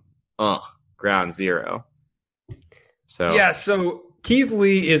throne. Ground zero. So Keith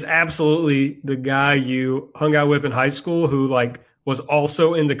Lee is absolutely the guy you hung out with in high school who like was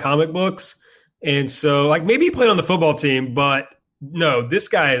also into comic books, And so, like, maybe he played on the football team, but no,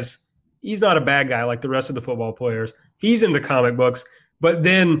 he's not a bad guy like the rest of the football players. He's in the comic books, but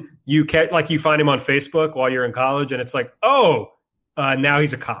then you find him on Facebook while you're in college, and it's like, now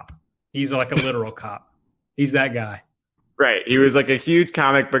he's a cop. He's like a literal cop. He's that guy. Right. He was like a huge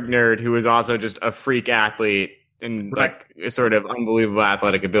comic book nerd who was also just a freak athlete and like sort of unbelievable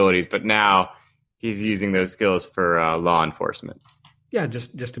athletic abilities, but now he's using those skills for law enforcement. Yeah,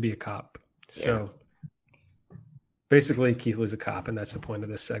 just to be a cop. So basically, Keith Lee's a cop, and that's the point of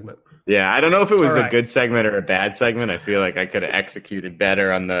this segment. Yeah, I don't know if it was a good segment or a bad segment. I feel like I could have executed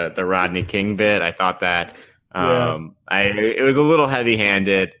better on the Rodney King bit. I thought that it was a little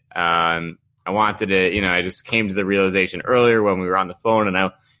heavy-handed. I wanted to, I just came to the realization earlier when we were on the phone,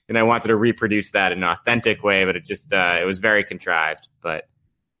 and I wanted to reproduce that in an authentic way, but it was very contrived. But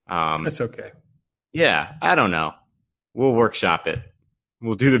that's okay. Yeah, I don't know. We'll workshop it.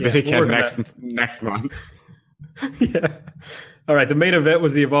 We'll do the bit again next month. Yeah. All right. The main event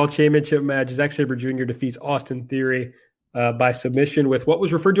was the Evolve Championship match. Zack Sabre Jr. defeats Austin Theory by submission with what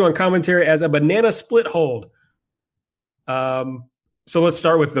was referred to on commentary as a banana split hold. So let's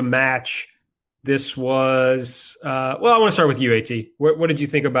start with the match. This was, I want to start with you, AT. What did you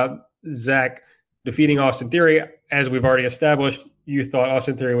think about Zack defeating Austin Theory? As we've already established, you thought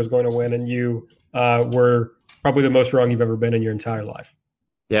Austin Theory was going to win, and you were probably the most wrong you've ever been in your entire life.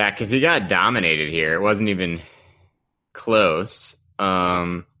 Yeah, because he got dominated here. It wasn't even close.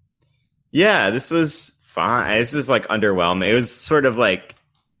 This was fine. This is like underwhelming. It was sort of like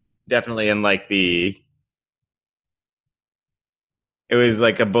definitely in like it was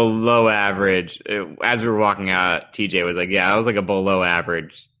like a below average. As we were walking out, TJ was like, yeah, it was like a below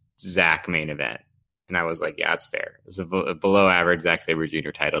average Zack main event. And I was like, yeah, that's fair. It was a below average Zack Sabre Jr.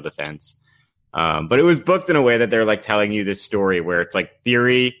 title defense. But it was booked in a way that they're like telling you this story where it's like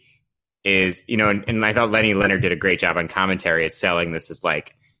Theory is, and I thought Lenny Leonard did a great job on commentary as selling this as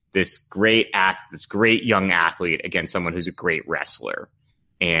like this great young athlete against someone who's a great wrestler.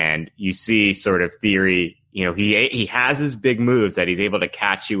 And you see sort of Theory, he has his big moves that he's able to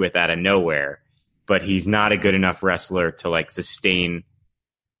catch you with out of nowhere, but he's not a good enough wrestler to like sustain,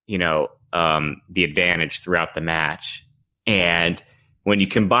 the advantage throughout the match. And when you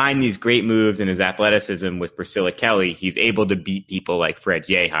combine these great moves and his athleticism with Priscilla Kelly, he's able to beat people like Fred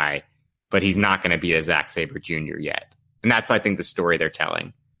Yehi, but he's not going to beat a Zack Sabre Jr. yet. And that's, I think, the story they're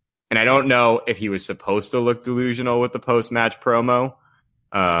telling. And I don't know if he was supposed to look delusional with the post-match promo,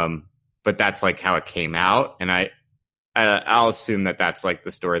 but that's like how it came out. And I'll assume that that's like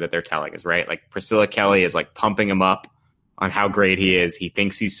the story that they're telling is right. Like Priscilla Kelly is like pumping him up on how great he is. He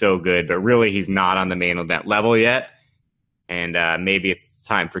thinks he's so good, but really he's not on the main event level yet. And maybe it's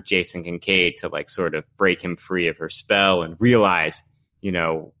time for Jason Kincaid to like sort of break him free of her spell and realize,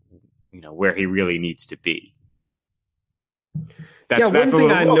 where he really needs to be. That's one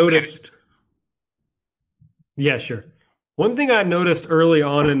thing I noticed. Yeah, sure. One thing I noticed early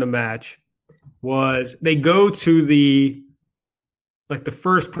on in the match was they go to the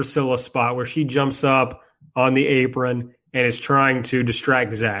first Priscilla spot where she jumps up on the apron and is trying to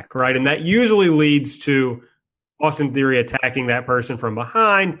distract Zack, right? And that usually leads to Austin Theory attacking that person from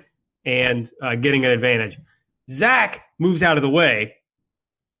behind and getting an advantage. Zack moves out of the way,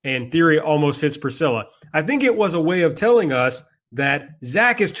 and Theory almost hits Priscilla. I think it was a way of telling us that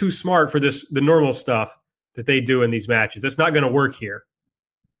Zack is too smart for the normal stuff that they do in these matches. That's not going to work here.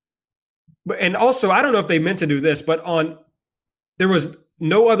 And also, I don't know if they meant to do this, but there was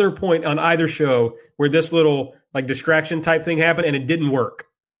no other point on either show where this little like distraction type thing happened, and it didn't work.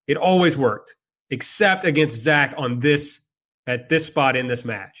 It always worked, except against Zack at this spot in this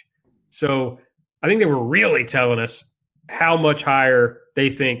match. So I think they were really telling us how much higher they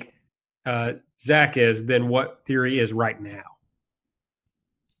think Zack is than what Theory is right now.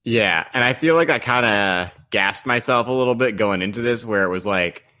 Yeah, and I feel like I kind of gassed myself a little bit going into this, where it was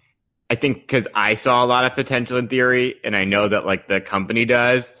like, I think because I saw a lot of potential in Theory, and I know that like the company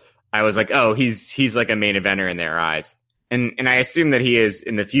does, I was like, oh, he's like a main eventer in their eyes. And I assume that he is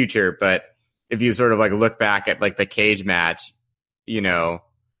in the future, but if you sort of like look back at like the cage match,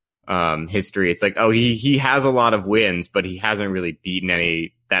 history, it's like, oh, he has a lot of wins, but he hasn't really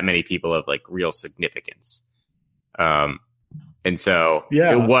beaten that many people of like real significance. And so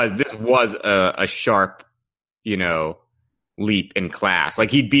this was a sharp, leap in class.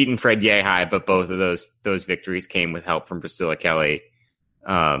 Like he'd beaten Fred Yehi, but both of those victories came with help from Priscilla Kelly.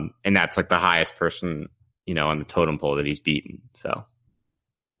 And that's like the highest person, on the totem pole that he's beaten. So.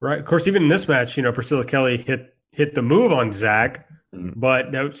 Right. Of course, even in this match, Priscilla Kelly hit the move on Zack,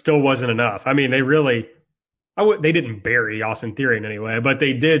 but that still wasn't enough. I mean, they didn't bury Austin Theory in any way, but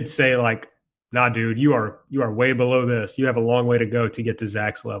they did say like, nah, dude, you are way below this. You have a long way to go to get to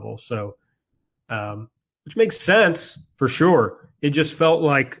Zach's level. So, which makes sense for sure. It just felt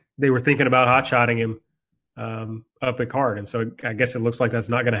like they were thinking about hot-shotting him up the card. And so I guess it looks like that's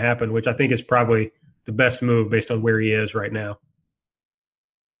not going to happen, which I think is probably the best move based on where he is right now.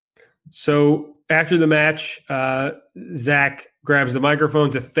 So after the match, Zach grabs the microphone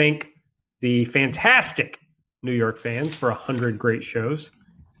to thank the fantastic New York fans for 100 great shows.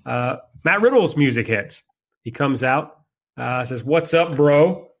 Matt Riddle's music hits. He comes out, says, "What's up,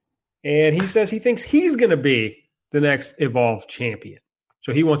 bro?" And he says he thinks he's going to be the next Evolve champion.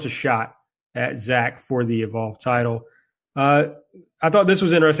 So he wants a shot at Zach for the Evolve title. I thought this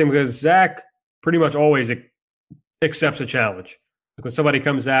was interesting because Zach pretty much always accepts a challenge. Like when somebody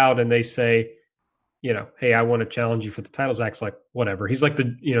comes out and they say, hey, I want to challenge you for the title, Zach's like, whatever. He's like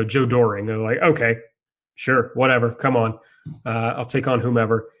the, Joe Doring. They're like, okay, sure, whatever. Come on. I'll take on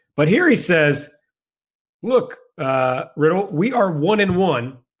whomever. But here he says, look, Riddle, we are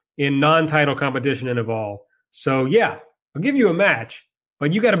 1-1 in non-title competition in Evolve. So, yeah, I'll give you a match,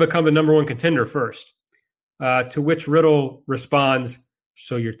 but you got to become the number one contender first. To which Riddle responds,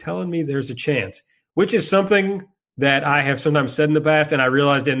 so you're telling me there's a chance, which is something that I have sometimes said in the past, and I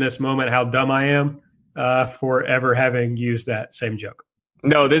realized in this moment how dumb I am for ever having used that same joke.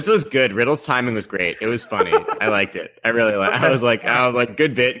 No, this was good. Riddle's timing was great. It was funny. I liked it. I really liked it. I was like,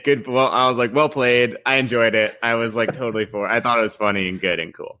 good bit, good. Well, I was like, well played. I enjoyed it. I was like totally for it. I thought it was funny and good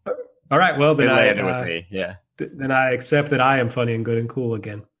and cool. All right. Well, then it landed with me. Yeah. Then I accept that I am funny and good and cool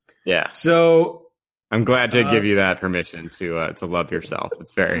again. Yeah. So I'm glad to give you that permission to love yourself.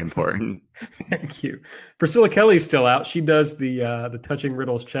 It's very important. Thank you. Priscilla Kelly's still out. She does the touching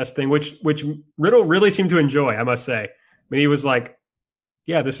Riddle's chest thing, which Riddle really seemed to enjoy, I must say. I mean, he was like,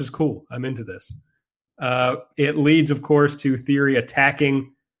 yeah, this is cool. I'm into this. It leads, of course, to Theory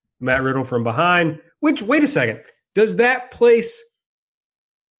attacking Matt Riddle from behind, which, wait a second, is that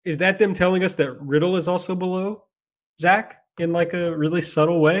them telling us that Riddle is also below Zach in like a really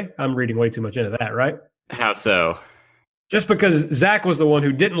subtle way? I'm reading way too much into that, right? How so? Just because Zach was the one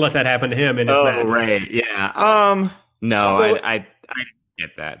who didn't let that happen to him in his match. Oh, right. Yeah. No, I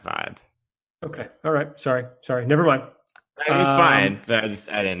get that vibe. Okay. All right. Sorry. Never mind. I mean, it's fine, but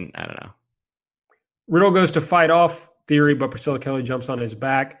I don't know. Riddle goes to fight off Theory, but Priscilla Kelly jumps on his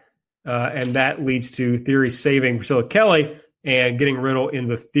back, and that leads to Theory saving Priscilla Kelly and getting Riddle in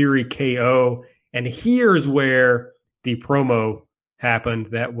the Theory KO. And here's where the promo happened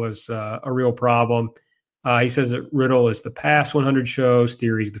that was a real problem. He says that Riddle is the past 100 shows,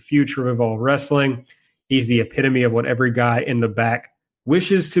 Theory's the future of Evolve Wrestling. He's the epitome of what every guy in the back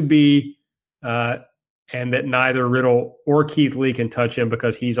wishes to be, and that neither Riddle or Keith Lee can touch him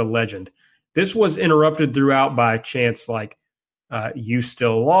because he's a legend. This was interrupted throughout by chants like, you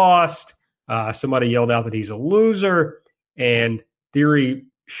still lost. Somebody yelled out that he's a loser. And Theory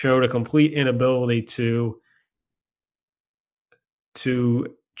showed a complete inability to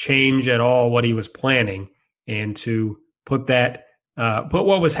change at all what he was planning and to put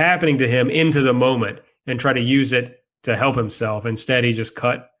what was happening to him into the moment and try to use it to help himself. Instead, he just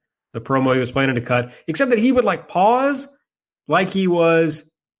cut the promo he was planning to cut, except that he would like pause like he was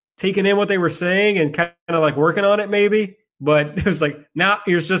taking in what they were saying and kind of like working on it maybe. But it was like, now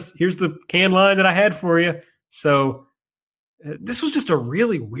here's the canned line that I had for you. So this was just a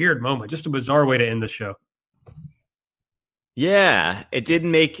really weird moment, just a bizarre way to end the show. Yeah, it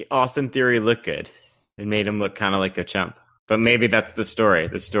didn't make Austin Theory look good. It made him look kind of like a chump. But maybe that's the story.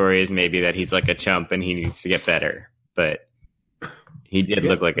 The story is maybe that he's like a chump and he needs to get better. But he did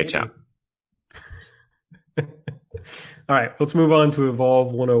look like a chump. All right, let's move on to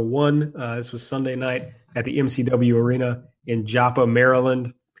Evolve 101. This was Sunday night at the MCW Arena in Joppa,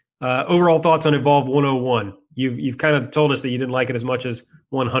 Maryland. Overall thoughts on Evolve 101? You've kind of told us that you didn't like it as much as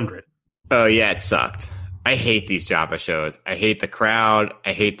 100. Oh, yeah, it sucked. I hate these Joppa shows. I hate the crowd.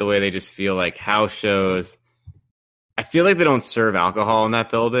 I hate the way they just feel like house shows. I feel like they don't serve alcohol in that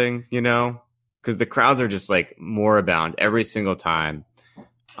building, because the crowds are just like moribund every single time.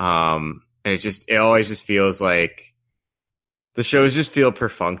 And it always just feels like the shows just feel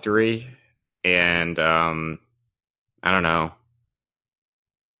perfunctory. And I don't know.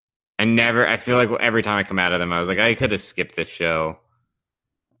 I feel like every time I come out of them, I was like, I could have skipped this show.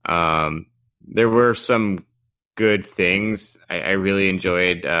 There were some good things. I really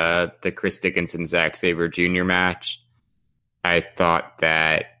enjoyed the Chris Dickinson Zack Sabre Jr. match. I thought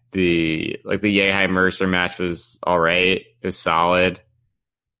that the Yehai Mercer match was all right. It was solid.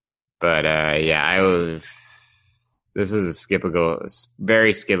 But this was a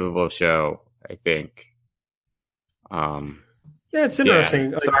very skippable show, I think. Yeah, it's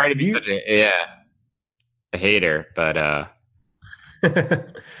interesting. Yeah. Sorry to be such a hater, but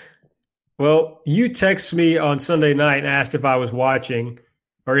well, you texted me on Sunday night and asked if I was watching,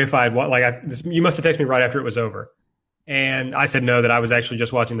 or if I'd you must have texted me right after it was over, and I said no, that I was actually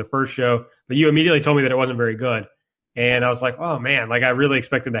just watching the first show. But you immediately told me that it wasn't very good, and I was like, oh man, like I really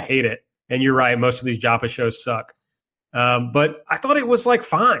expected to hate it. And you're right, most of these Joppa shows suck. But I thought it was like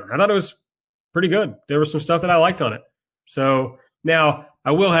fine. I thought it was pretty good. There was some stuff that I liked on it. So now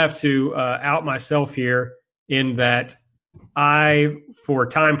I will have to out myself here in that I, for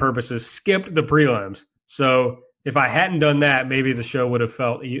time purposes, skipped the prelims. So if I hadn't done that, maybe the show would have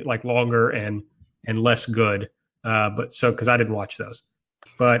felt like longer and less good. Because I didn't watch those.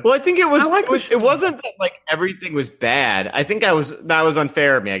 But well, I think it wasn't that like everything was bad. I think that was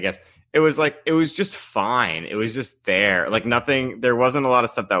unfair of me, I guess. It was just fine. It was just there. Like nothing, there wasn't a lot of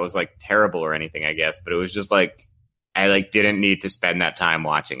stuff that was like terrible or anything, I guess, but it was just like, I like didn't need to spend that time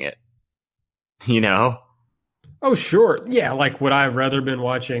watching it. You know? Oh, sure. Yeah. Like would I have rather been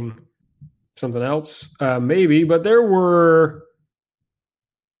watching something else? Maybe, but there were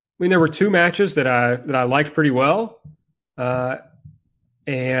two matches that I liked pretty well.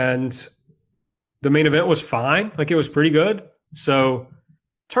 And the main event was fine. Like it was pretty good. So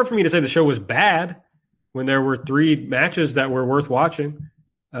it's hard for me to say the show was bad when there were 3 matches that were worth watching.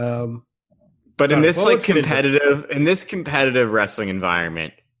 But in this competitive wrestling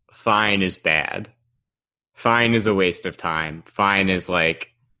environment, fine is bad. Fine is a waste of time. Fine is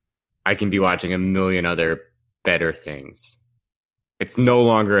like, I can be watching a million other better things. It's no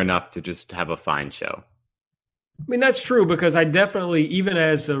longer enough to just have a fine show. I mean, that's true because I definitely, even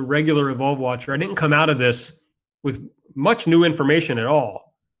as a regular Evolve watcher, I didn't come out of this with much new information at all.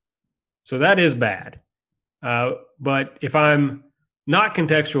 So that is bad. But if I'm not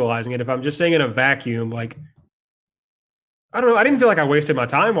contextualizing it, if I'm just saying in a vacuum, like, I don't know, I didn't feel like I wasted my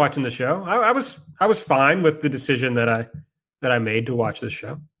time watching the show. I was fine with the decision that I made to watch this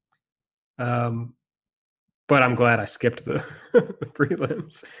show. But I'm glad I skipped the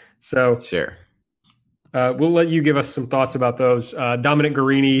prelims. So sure. We'll let you give us some thoughts about those. Dominic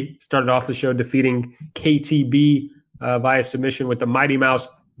Guarini started off the show defeating KTB via submission with the Mighty Mouse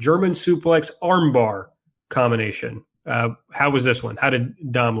German suplex armbar combination. How was this one? How did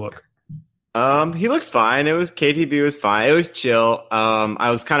Dom look? He looked fine. KTB was fine. It was chill. I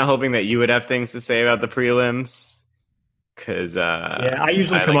was kind of hoping that you would have things to say about the prelims. Cause, I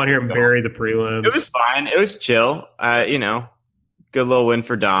usually come on here and bury the prelims. It was fine. It was chill. Good little win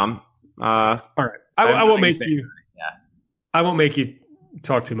for Dom. All right. I won't make you. Yeah. I won't make you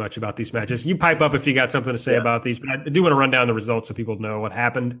talk too much about these matches. You pipe up if you got something to say about these, but I do want to run down the results so people know what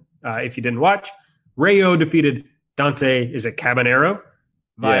happened. If you didn't watch, Rayo defeated Dante, is it Cabanero?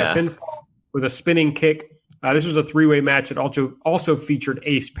 Via pinfall with a spinning kick. This was a 3-way match that also featured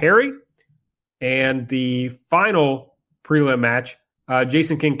Ace Perry. And the final prelim match,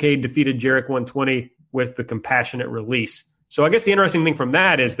 Jason Kincaid defeated Jarek 120 with the compassionate release. So I guess the interesting thing from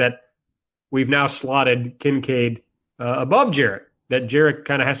that is that we've now slotted Kincaid above Jarek. That Jarek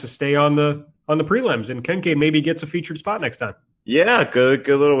kind of has to stay on the prelims, and Kincaid maybe gets a featured spot next time. Yeah, good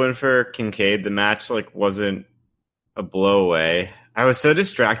little win for Kincaid. The match wasn't a blowaway. I was so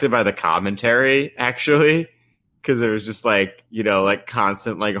distracted by the commentary actually, because it was just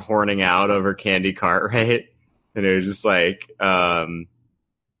constant horning out over Candy Cartwright, and it was just I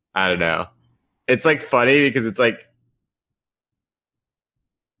don't know. It's funny because it's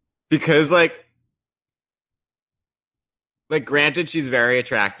because granted, she's very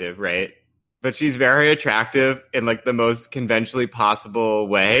attractive, right? But she's very attractive in the most conventionally possible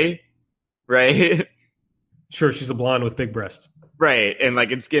way, right? Sure, she's a blonde with big breasts. Right, and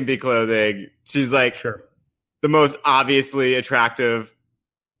in skimpy clothing. She's sure, the most obviously attractive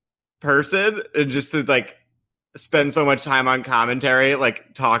person, and just to spend so much time on commentary,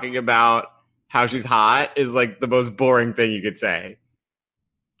 talking about how she's hot is the most boring thing you could say.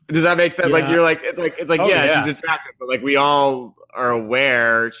 Does that make sense? Yeah. She's attractive, but we all are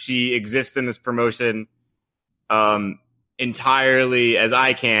aware she exists in this promotion entirely as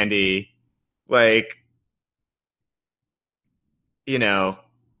eye candy.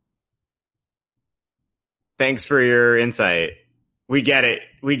 Thanks for your insight. We get it.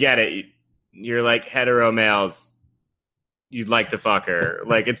 You're hetero males. You'd like to fuck her.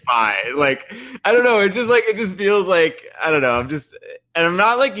 It's fine. I don't know. It just feels I don't know. I'm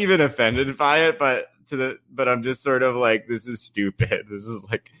not even offended by it, but I'm just sort of this is stupid. This is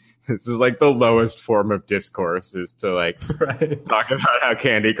the lowest form of discourse is to right. talk about how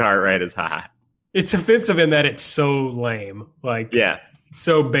Candy Cartwright is hot. It's offensive in that it's so lame.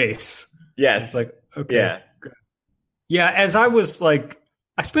 So base. Yes. It's okay. Yeah. Yeah, as I was like,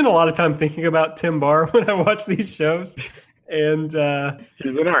 I spend a lot of time thinking about Tim Barr when I watch these shows. And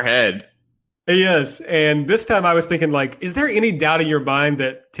he's in our head. He is. And this time I was thinking, like, is there any doubt in your mind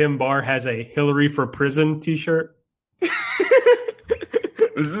that Tim Barr has a Hillary for Prison t-shirt?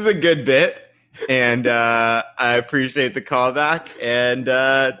 This is a good bit. And I appreciate the callback. And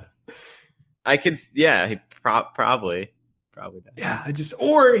I could, he probably does. Yeah,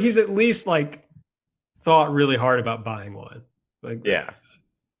 or he's at least like thought really hard about buying one. Like, yeah,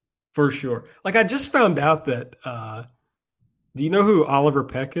 for sure. Like, I just found out that, do you know who Oliver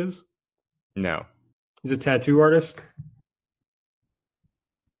Peck is? No. He's a tattoo artist?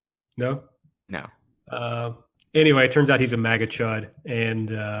 No? No. Anyway, it turns out he's a MAGA chud,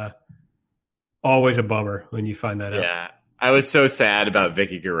 and always a bummer when you find that out. Yeah. I was so sad about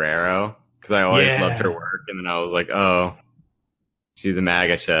Vicky Guerrero because I always loved her work, and then I was like, oh, she's a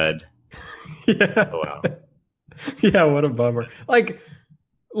MAGA chud. Yeah. Oh, wow. Yeah, what a bummer. Like,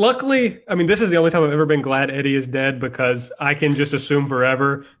 luckily, I mean, this is the only time I've ever been glad Eddie is dead because I can just assume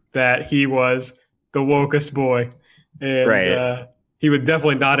forever that he was the wokest boy. And he would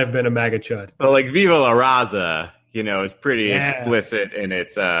definitely not have been a MAGA chud. But like Viva La Raza, is pretty explicit in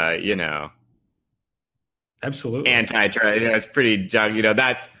its, absolutely anti-trust. It's pretty junk.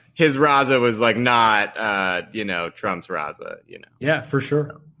 That his Raza was like not, Trump's Raza. Yeah, for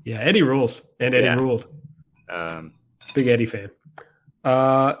sure. Yeah, Eddie rules, and Eddie ruled. Big Eddie fan.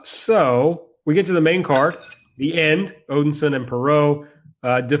 So we get to the main card. The end. Odinson and Perot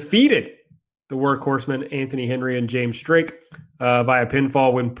defeated the workhorsemen Anthony Henry and James Drake via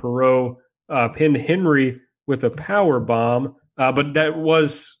pinfall when Perot pinned Henry with a power bomb. But that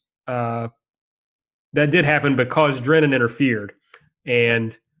was that did happen because Drennan interfered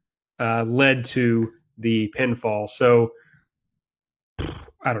and led to the pinfall. So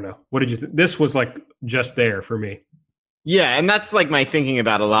I don't know. What did you think? This was like just there for me. Yeah, and that's like my thinking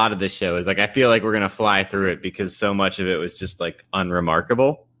about a lot of this show is like I feel like we're going to fly through it because so much of it was just like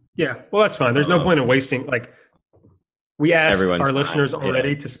unremarkable. Yeah, well, that's fine. There's no point in wasting. Like, we asked our listeners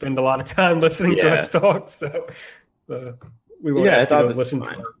already to spend a lot of time listening to us talk, so we won't ask you to listen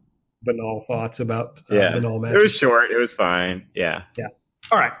to our banal thoughts about banal matches. It was short. It was fine. Yeah. Yeah.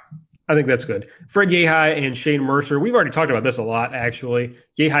 All right. I think that's good. Fred Yehi and Shane Mercer. We've already talked about this a lot, actually.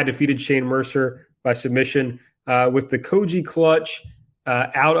 Yehi defeated Shane Mercer by submission with the Koji clutch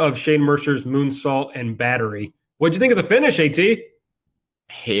out of Shane Mercer's moonsault and battery. What'd you think of the finish, AT?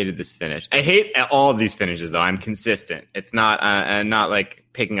 I hated this finish. I hate all of these finishes, though. I'm consistent. It's not not like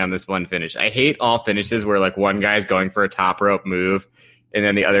picking on this one finish. I hate all finishes where like one guy's going for a top rope move and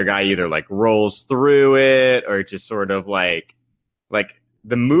then the other guy either like rolls through it or just sort of like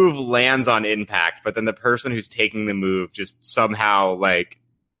the move lands on impact, but then the person who's taking the move just somehow like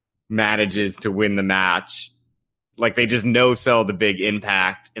manages to win the match. Like they just no-sell the big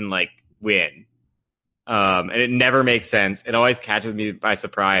impact and like win. And it never makes sense. It always catches me by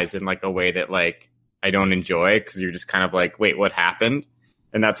surprise in like a way that like I don't enjoy because you're just kind of like, wait, what happened?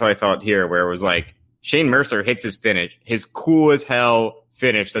 And that's how I felt here, where it was like Shane Mercer hits his finish, his cool as hell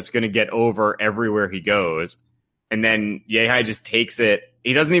finish that's going to get over everywhere he goes. And then Yehi just takes it.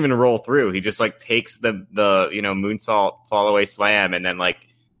 He doesn't even roll through. He just like takes the moonsault fall away slam and then like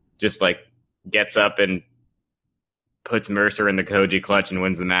just like gets up and puts Mercer in the Koji clutch and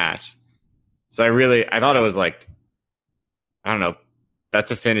wins the match. So I thought it was like, I don't know,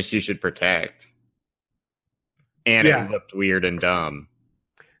 that's a finish you should protect. And it looked weird and dumb.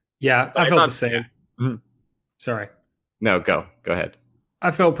 Yeah, I felt the same. Yeah. Sorry. No, go ahead.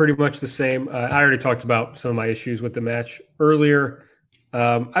 I felt pretty much the same. I already talked about some of my issues with the match earlier.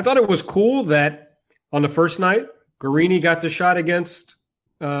 I thought it was cool that on the first night, Guarini got the shot against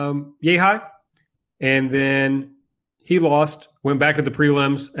Yehi, and then he lost, went back to the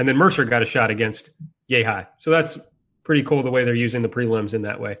prelims, and then Mercer got a shot against Yehi. So that's pretty cool the way they're using the prelims in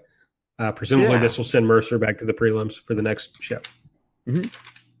that way. Presumably this will send Mercer back to the prelims for the next show. Mm-hmm.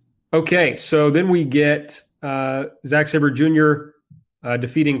 Okay, so then we get Zack Sabre Jr.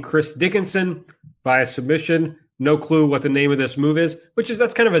 Defeating Chris Dickinson by a submission. No clue what the name of this move is,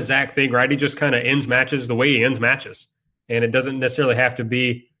 that's kind of a Zack thing, right? He just kind of ends matches the way he ends matches. And it doesn't necessarily have to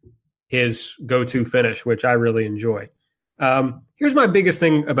be his go-to finish, which I really enjoy. Here's my biggest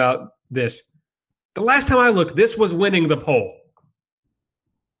thing about this. The last time I looked, this was winning the poll.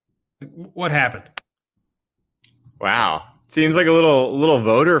 What happened? Wow. Seems like a little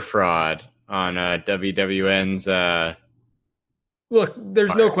voter fraud on WWN's Look,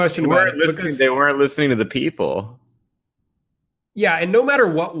 there's no question about it. They weren't listening to the people. Yeah, and no matter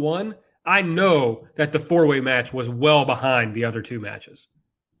what won, I know that the four-way match was well behind the other two matches.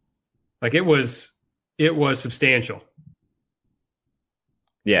 Like it was substantial.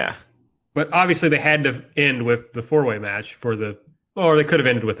 Yeah. But obviously they had to end with the 4-way match or they could have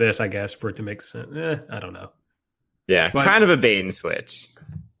ended with this, I guess, for it to make sense. I don't know. Yeah, But, kind of a bait and switch.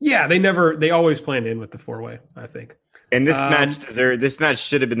 Yeah, they always planned in with the 4-way, I think. And this match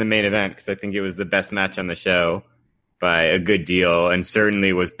should have been the main event because I think it was the best match on the show by a good deal, and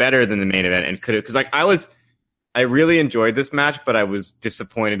certainly was better than the main event, and could have, because I really enjoyed this match, but I was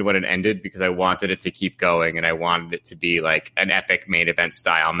disappointed when it ended because I wanted it to keep going, and I wanted it to be like an epic main event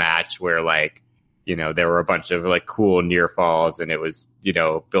style match where there were a bunch of like cool near falls, and it was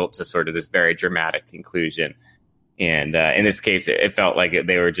built to sort of this very dramatic conclusion. And in this case, it felt like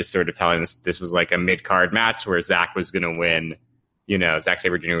they were just sort of telling us this was like a mid-card match where Zack was going to win. Zack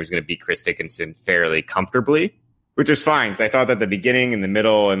Sabre Jr. was going to beat Chris Dickinson fairly comfortably, which is fine because I thought that the beginning and the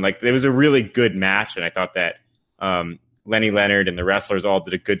middle and it was a really good match. And I thought that Lenny Leonard and the wrestlers all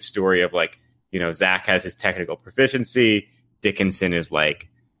did a good story of Zack has his technical proficiency. Dickinson is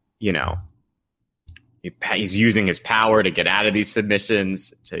he's using his power to get out of these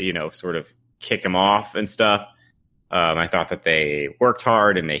submissions to, sort of kick him off and stuff. I thought that they worked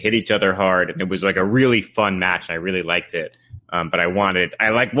hard and they hit each other hard, and it was like a really fun match. And I really liked it. But I want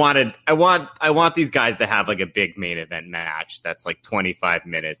these guys to have like a big main event match that's like 25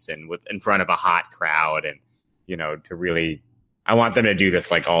 minutes and in front of a hot crowd, and I want them to do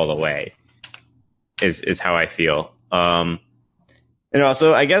this like all the way. Is how I feel. And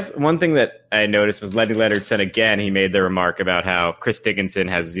also, I guess one thing that I noticed was Lenny Leonard said again, he made the remark about how Chris Dickinson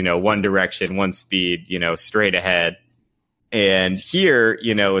has, one direction, one speed, straight ahead. And here,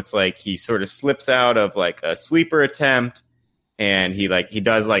 it's like he sort of slips out of like a sleeper attempt, and he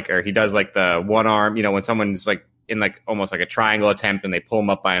does the one arm, when someone's like in like almost like a triangle attempt and they pull him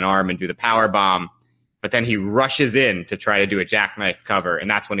up by an arm and do the power bomb, but then he rushes in to try to do a jackknife cover, and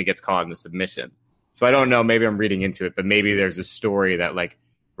that's when he gets caught in the submission. So I don't know, maybe I'm reading into it, but maybe there's a story that like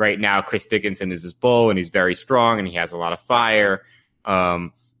right now Chris Dickinson is this bull and he's very strong and he has a lot of fire.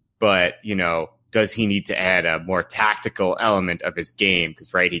 But, does he need to add a more tactical element of his game?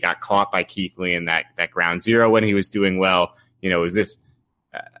 Because, right, he got caught by Keith Lee in that ground zero when he was doing well. Is this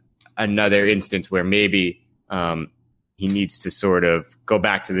another instance where maybe he needs to sort of go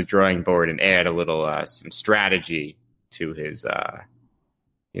back to the drawing board and add a little some strategy to his,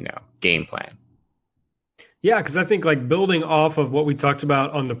 game plan? Yeah, because I think like building off of what we talked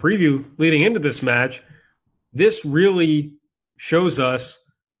about on the preview leading into this match, this really shows us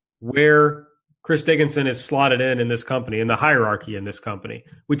where Chris Dickinson is slotted in this company, in the hierarchy in this company.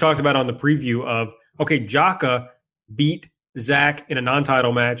 We talked about on the preview of, okay, Jaka beat Zack in a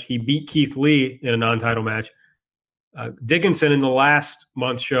non-title match. He beat Keith Lee in a non-title match. Dickinson in the last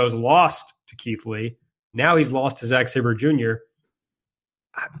month's shows lost to Keith Lee. Now he's lost to Zack Sabre Jr.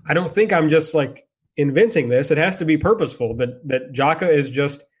 I don't think I'm just like inventing this. It has to be purposeful that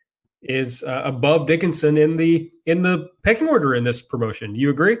Jaka is above Dickinson in the pecking order in this promotion. You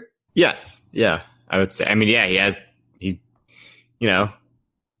agree? Yes. Yeah, I would say. I mean, yeah,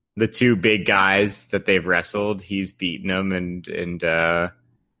 the two big guys that they've wrestled, he's beaten them, and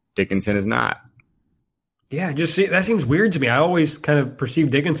Dickinson is not. Yeah, that seems weird to me. I always kind of perceive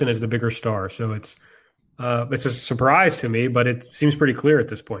Dickinson as the bigger star, so it's a surprise to me, but it seems pretty clear at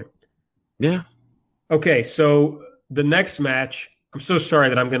this point. Yeah. Okay, so the next match, I'm so sorry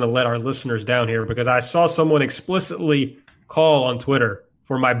that I'm going to let our listeners down here because I saw someone explicitly call on Twitter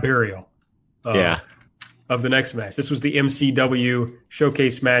for my burial of the next match. This was the MCW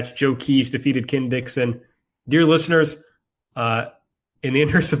showcase match. Joe Keys defeated Ken Dixon. Dear listeners, in the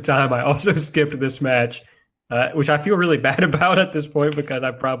interest of time, I also skipped this match, which I feel really bad about at this point because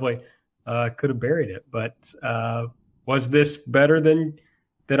I probably could have buried it. But was this better than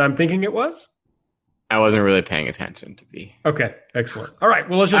I'm thinking it was? I wasn't really paying attention to be. Okay, excellent. All right,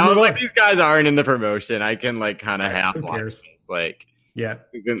 well, let's just move on. These guys aren't in the promotion. I can kind of half watch this. Yeah,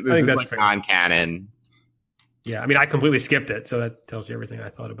 this is that's fair. Non-canon. Yeah, I mean, I completely skipped it, so that tells you everything I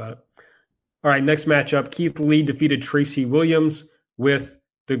thought about it. All right, next matchup. Keith Lee defeated Tracy Williams with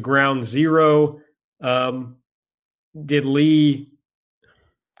the Ground Zero. Did Lee...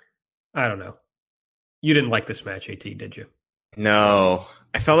 I don't know. You didn't like this match, AT, did you? No.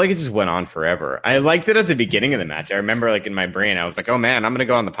 I felt like it just went on forever. I liked it at the beginning of the match. I remember in my brain, I was like, oh man, I'm going to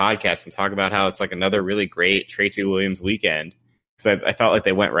go on the podcast and talk about how it's another really great Tracy Williams weekend. Because I felt like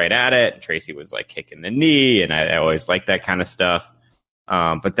they went right at it. Tracy was kicking the knee, and I always like that kind of stuff.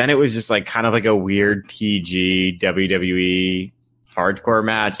 But then it was just kind of a weird PG WWE hardcore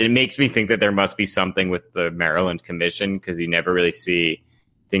match. It makes me think that there must be something with the Maryland Commission because you never really see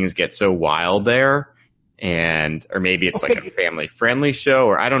things get so wild there. Or maybe it's a family friendly show,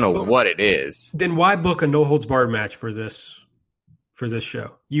 or I don't know what it is. Then why book a no holds barred match for this for this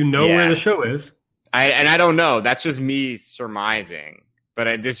show. You know where the show is. I don't know. That's just me surmising.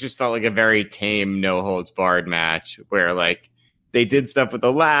 But this just felt like a very tame, no holds barred match where like they did stuff with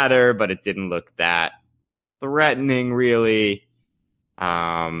the ladder, but it didn't look that threatening really.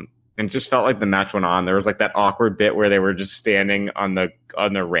 And it just felt like the match went on. There was like that awkward bit where they were just standing on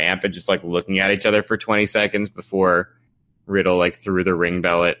the ramp and just like looking at each other for 20 seconds before Riddle like threw the ring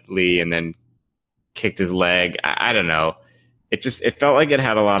bell at Lee and then kicked his leg. I don't know. It felt like it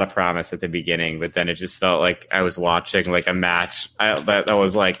had a lot of promise at the beginning, but then it just felt like I was watching like a match that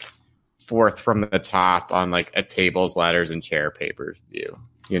was like fourth from the top on like a tables, ladders, and chair papers view,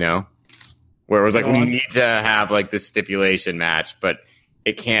 you know, where it was like, we need to have like this stipulation match, but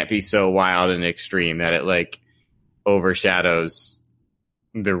it can't be so wild and extreme that it like overshadows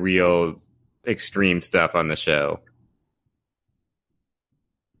the real extreme stuff on the show.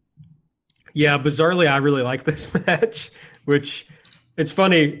 Yeah, bizarrely, I really like this match, which it's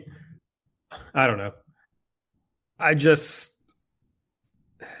funny. I don't know. I just,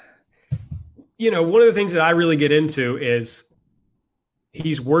 one of the things that I really get into is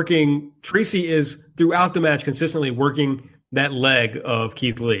Tracy is throughout the match consistently working that leg of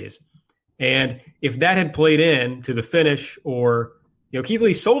Keith Lee's. And if that had played in to the finish or, Keith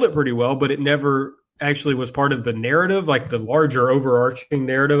Lee sold it pretty well, but it never actually was part of the narrative, like the larger overarching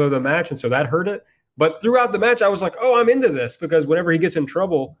narrative of the match. And so that hurt it. But throughout the match, I was like, oh, I'm into this because whenever he gets in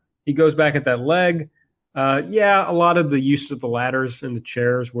trouble, he goes back at that leg. A lot of the use of the ladders and the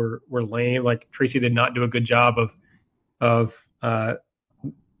chairs were lame. Like Tracy did not do a good job of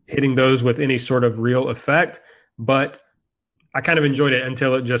hitting those with any sort of real effect. But I kind of enjoyed it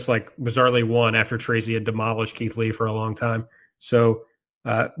until it just like bizarrely won after Tracy had demolished Keith Lee for a long time. So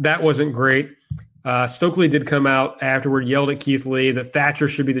that wasn't great. Stokely did come out afterward, yelled at Keith Lee that Thatcher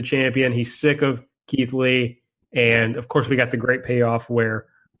should be the champion. He's sick of Keith Lee. And, of course, we got the great payoff where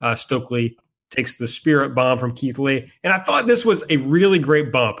Stokely takes the Spirit Bomb from Keith Lee. And I thought this was a really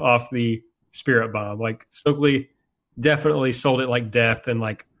great bump off the Spirit Bomb. Like, Stokely definitely sold it like death and,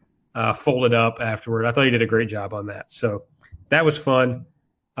 like, folded up afterward. I thought he did a great job on that. So that was fun.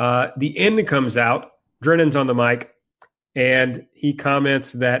 The end comes out. Drennan's on the mic, and he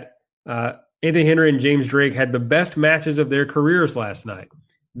comments that Anthony Henry and James Drake had the best matches of their careers last night.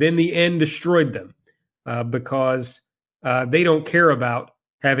 Then the end destroyed them because they don't care about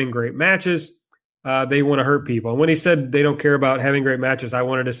having great matches. They want to hurt people. And when he said they don't care about having great matches, I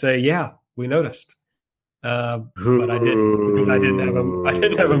wanted to say, yeah, we noticed. But I didn't because I didn't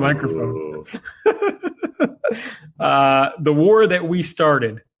have a microphone. The war that we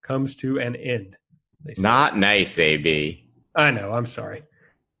started comes to an end. Not nice, AB. I know. I'm sorry.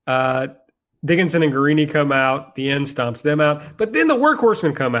 Dickinson and Guarini come out. The end stomps them out. But then the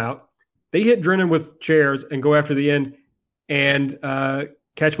Workhorsemen come out. They hit Drennan with chairs and go after the end. And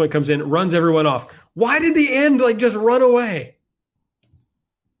Catchpoint comes in, runs everyone off. Why did the end just run away?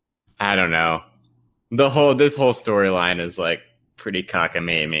 I don't know. This whole storyline is pretty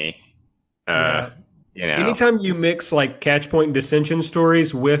cockamamie. Anytime you mix Catchpoint and dissension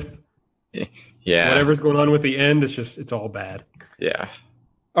stories with whatever's going on with the end, it's all bad. Yeah.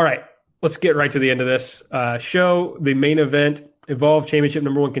 All right. Let's get right to the end of this show. The main event, Evolve Championship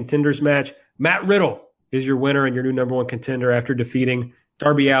 #1 contenders match. Matt Riddle is your winner and your new #1 contender after defeating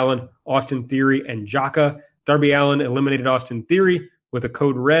Darby Allin, Austin Theory, and Jaka. Darby Allin eliminated Austin Theory with a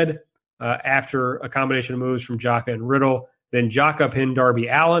code red after a combination of moves from Jaka and Riddle. Then Jaka pinned Darby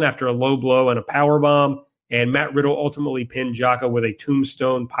Allin after a low blow and a power bomb. And Matt Riddle ultimately pinned Jaka with a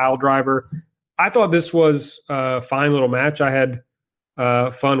tombstone pile driver. I thought this was a fine little match. I had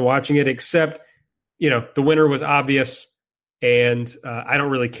fun watching it, except, the winner was obvious, and I don't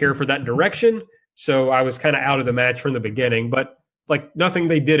really care for that direction. So I was kind of out of the match from the beginning, but nothing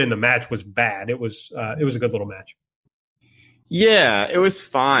they did in the match was bad. It was a good little match. Yeah, it was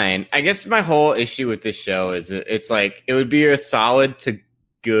fine. I guess my whole issue with this show is it's it would be a solid to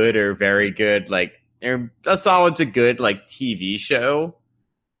good or very good, a solid to good TV show,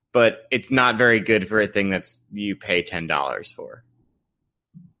 but it's not very good for a thing that's you pay $10 for.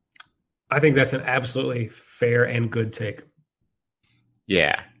 I think that's an absolutely fair and good take.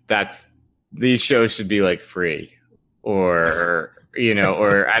 Yeah, these shows should be free or,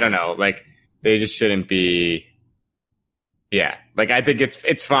 or I don't know, they just shouldn't be. Yeah, I think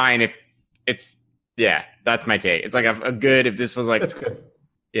it's fine if it's, that's my take. It's a good, if this was that's good.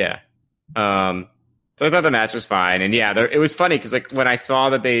 Yeah. So I thought the match was fine. And it was funny because when I saw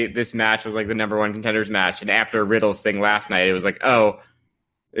that this match was the #1 contenders match, and after Riddle's thing last night, it was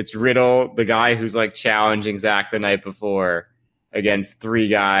it's Riddle, the guy who's challenging Zach the night before against three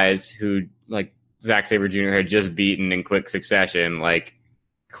guys who Zack Sabre Jr. had just beaten in quick succession, like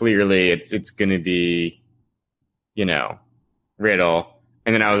clearly it's going to be, Riddle.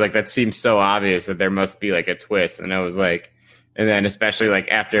 And then I was like, that seems so obvious that there must be like a twist. And I was like, and then especially like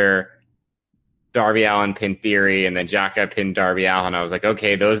after Darby Allin pinned Theory and then Jaka pinned Darby Allin, I was like,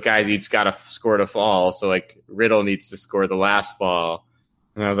 okay, those guys each got a score to fall. So like Riddle needs to score the last fall.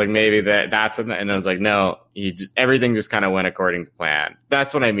 And I was like, maybe that's, and I was like, no, everything just kind of went according to plan.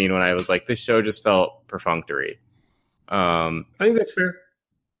 That's what I mean when I was like, this show just felt perfunctory. I think that's fair.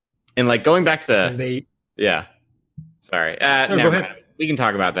 And like going back to, yeah, sorry. Go ahead. We can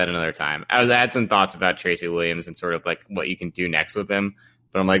talk about that another time. I had some thoughts about Tracy Williams and sort of like what you can do next with him,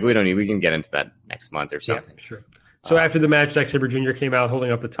 but I'm like, we can get into that next month or something. Yeah, sure. So after the match, Zack Sabre Jr. came out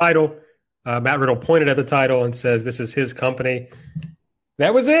holding up the title. Matt Riddle pointed at the title and says, this is his company.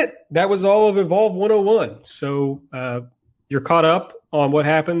 That was it. That was all of Evolve 101. So you're caught up on what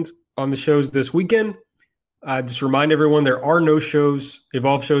happened on the shows this weekend. Just remind everyone there are no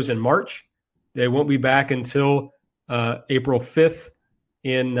Evolve shows in March. They won't be back until April 5th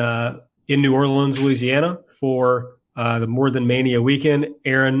in New Orleans, Louisiana for the More Than Mania weekend.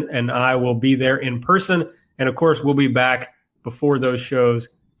 Aaron and I will be there in person. And, of course, we'll be back before those shows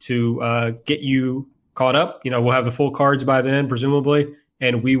to get you caught up. We'll have the full cards by then, presumably,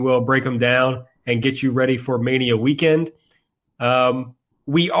 and we will break them down and get you ready for Mania weekend.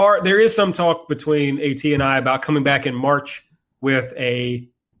 There is some talk between AT and I about coming back in March with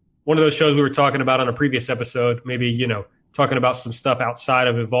one of those shows we were talking about on a previous episode, maybe, talking about some stuff outside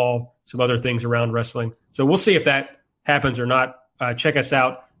of Evolve, some other things around wrestling. So we'll see if that happens or not. Check us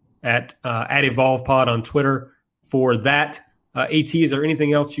out at EvolvePod on Twitter for that. AT, is there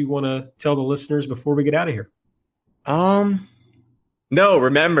anything else you want to tell the listeners before we get out of here? No,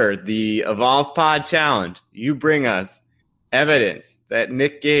 remember the Evolve Pod Challenge. You bring us evidence that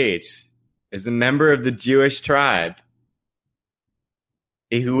Nick Gage is a member of the Jewish tribe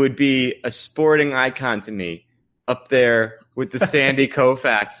who would be a sporting icon to me up there with the Sandy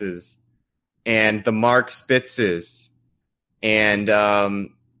Koufaxes and the Mark Spitzes and,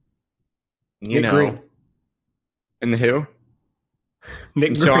 Nick Green. And the who?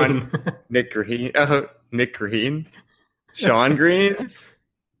 Nick Green. Nick Green. Oh, Nick Green. Sean Green.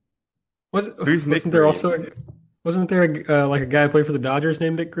 Who's Nick Green? Wasn't there a guy who played for the Dodgers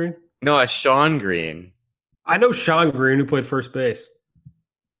named Nick Green? No, it's Sean Green. I know Sean Green who played first base.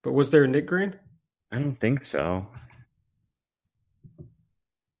 But was there a Nick Green? I don't think so.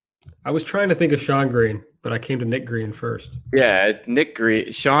 I was trying to think of Sean Green, but I came to Nick Green first. Yeah, Nick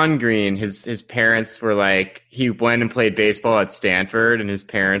Green. Sean Green, his parents were like, he went and played baseball at Stanford, and his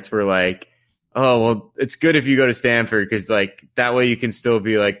parents were like, oh, well, it's good if you go to Stanford because, like, that way you can still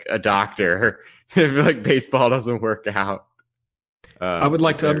be, like, a doctor if, like, baseball doesn't work out. I would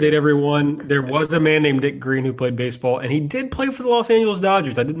like to update everyone. There was a man named Nick Green who played baseball, and he did play for the Los Angeles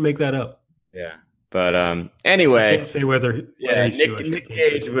Dodgers. I didn't make that up. Yeah. But anyway. I can't say whether Nick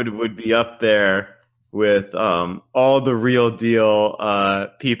Gage would be up there with all the real deal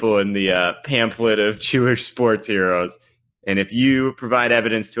people in the pamphlet of Jewish sports heroes. And if you provide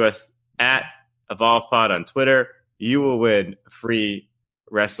evidence to us at EvolvePod on Twitter, you will win a free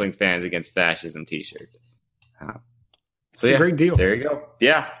Wrestling Fans Against Fascism t-shirt. It's a great deal. There you go.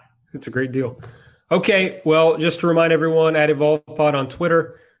 Yeah. It's a great deal. Okay, well, just to remind everyone, at EvolvePod on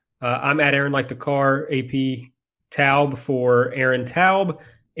Twitter, I'm at Aaron Like the Car, AP Taub for Aaron Taub.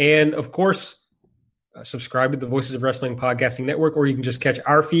 And, of course, subscribe to the Voices of Wrestling Podcasting Network, or you can just catch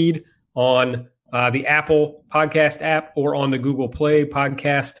our feed on the Apple Podcast app or on the Google Play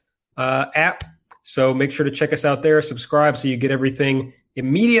Podcast app. So make sure to check us out there, subscribe so you get everything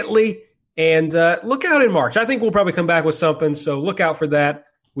immediately. And look out in March. I think we'll probably come back with something, so look out for that.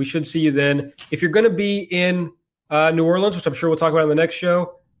 We should see you then. If you're going to be in New Orleans, which I'm sure we'll talk about in the next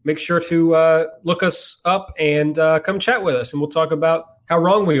show, make sure to look us up and come chat with us, and we'll talk about how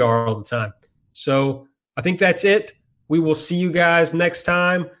wrong we are all the time. So I think that's it. We will see you guys next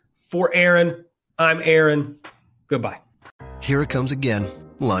time. For Aaron, I'm Aaron. Goodbye. Here it comes again.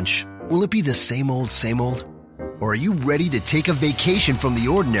 Lunch. Will it be the same old, same old? Or are you ready to take a vacation from the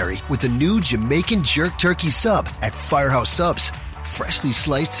ordinary with the new Jamaican Jerk Turkey Sub at Firehouse Subs? Freshly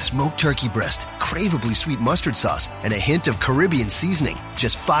sliced smoked turkey breast, craveably sweet mustard sauce, and a hint of Caribbean seasoning.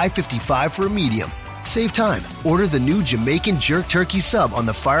 Just $5.55 for a medium. Save time. Order the new Jamaican Jerk Turkey Sub on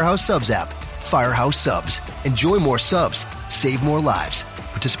the Firehouse Subs app. Firehouse Subs. Enjoy more subs. Save more lives.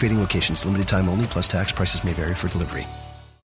 Participating locations. Limited time only, plus tax. Prices may vary for delivery.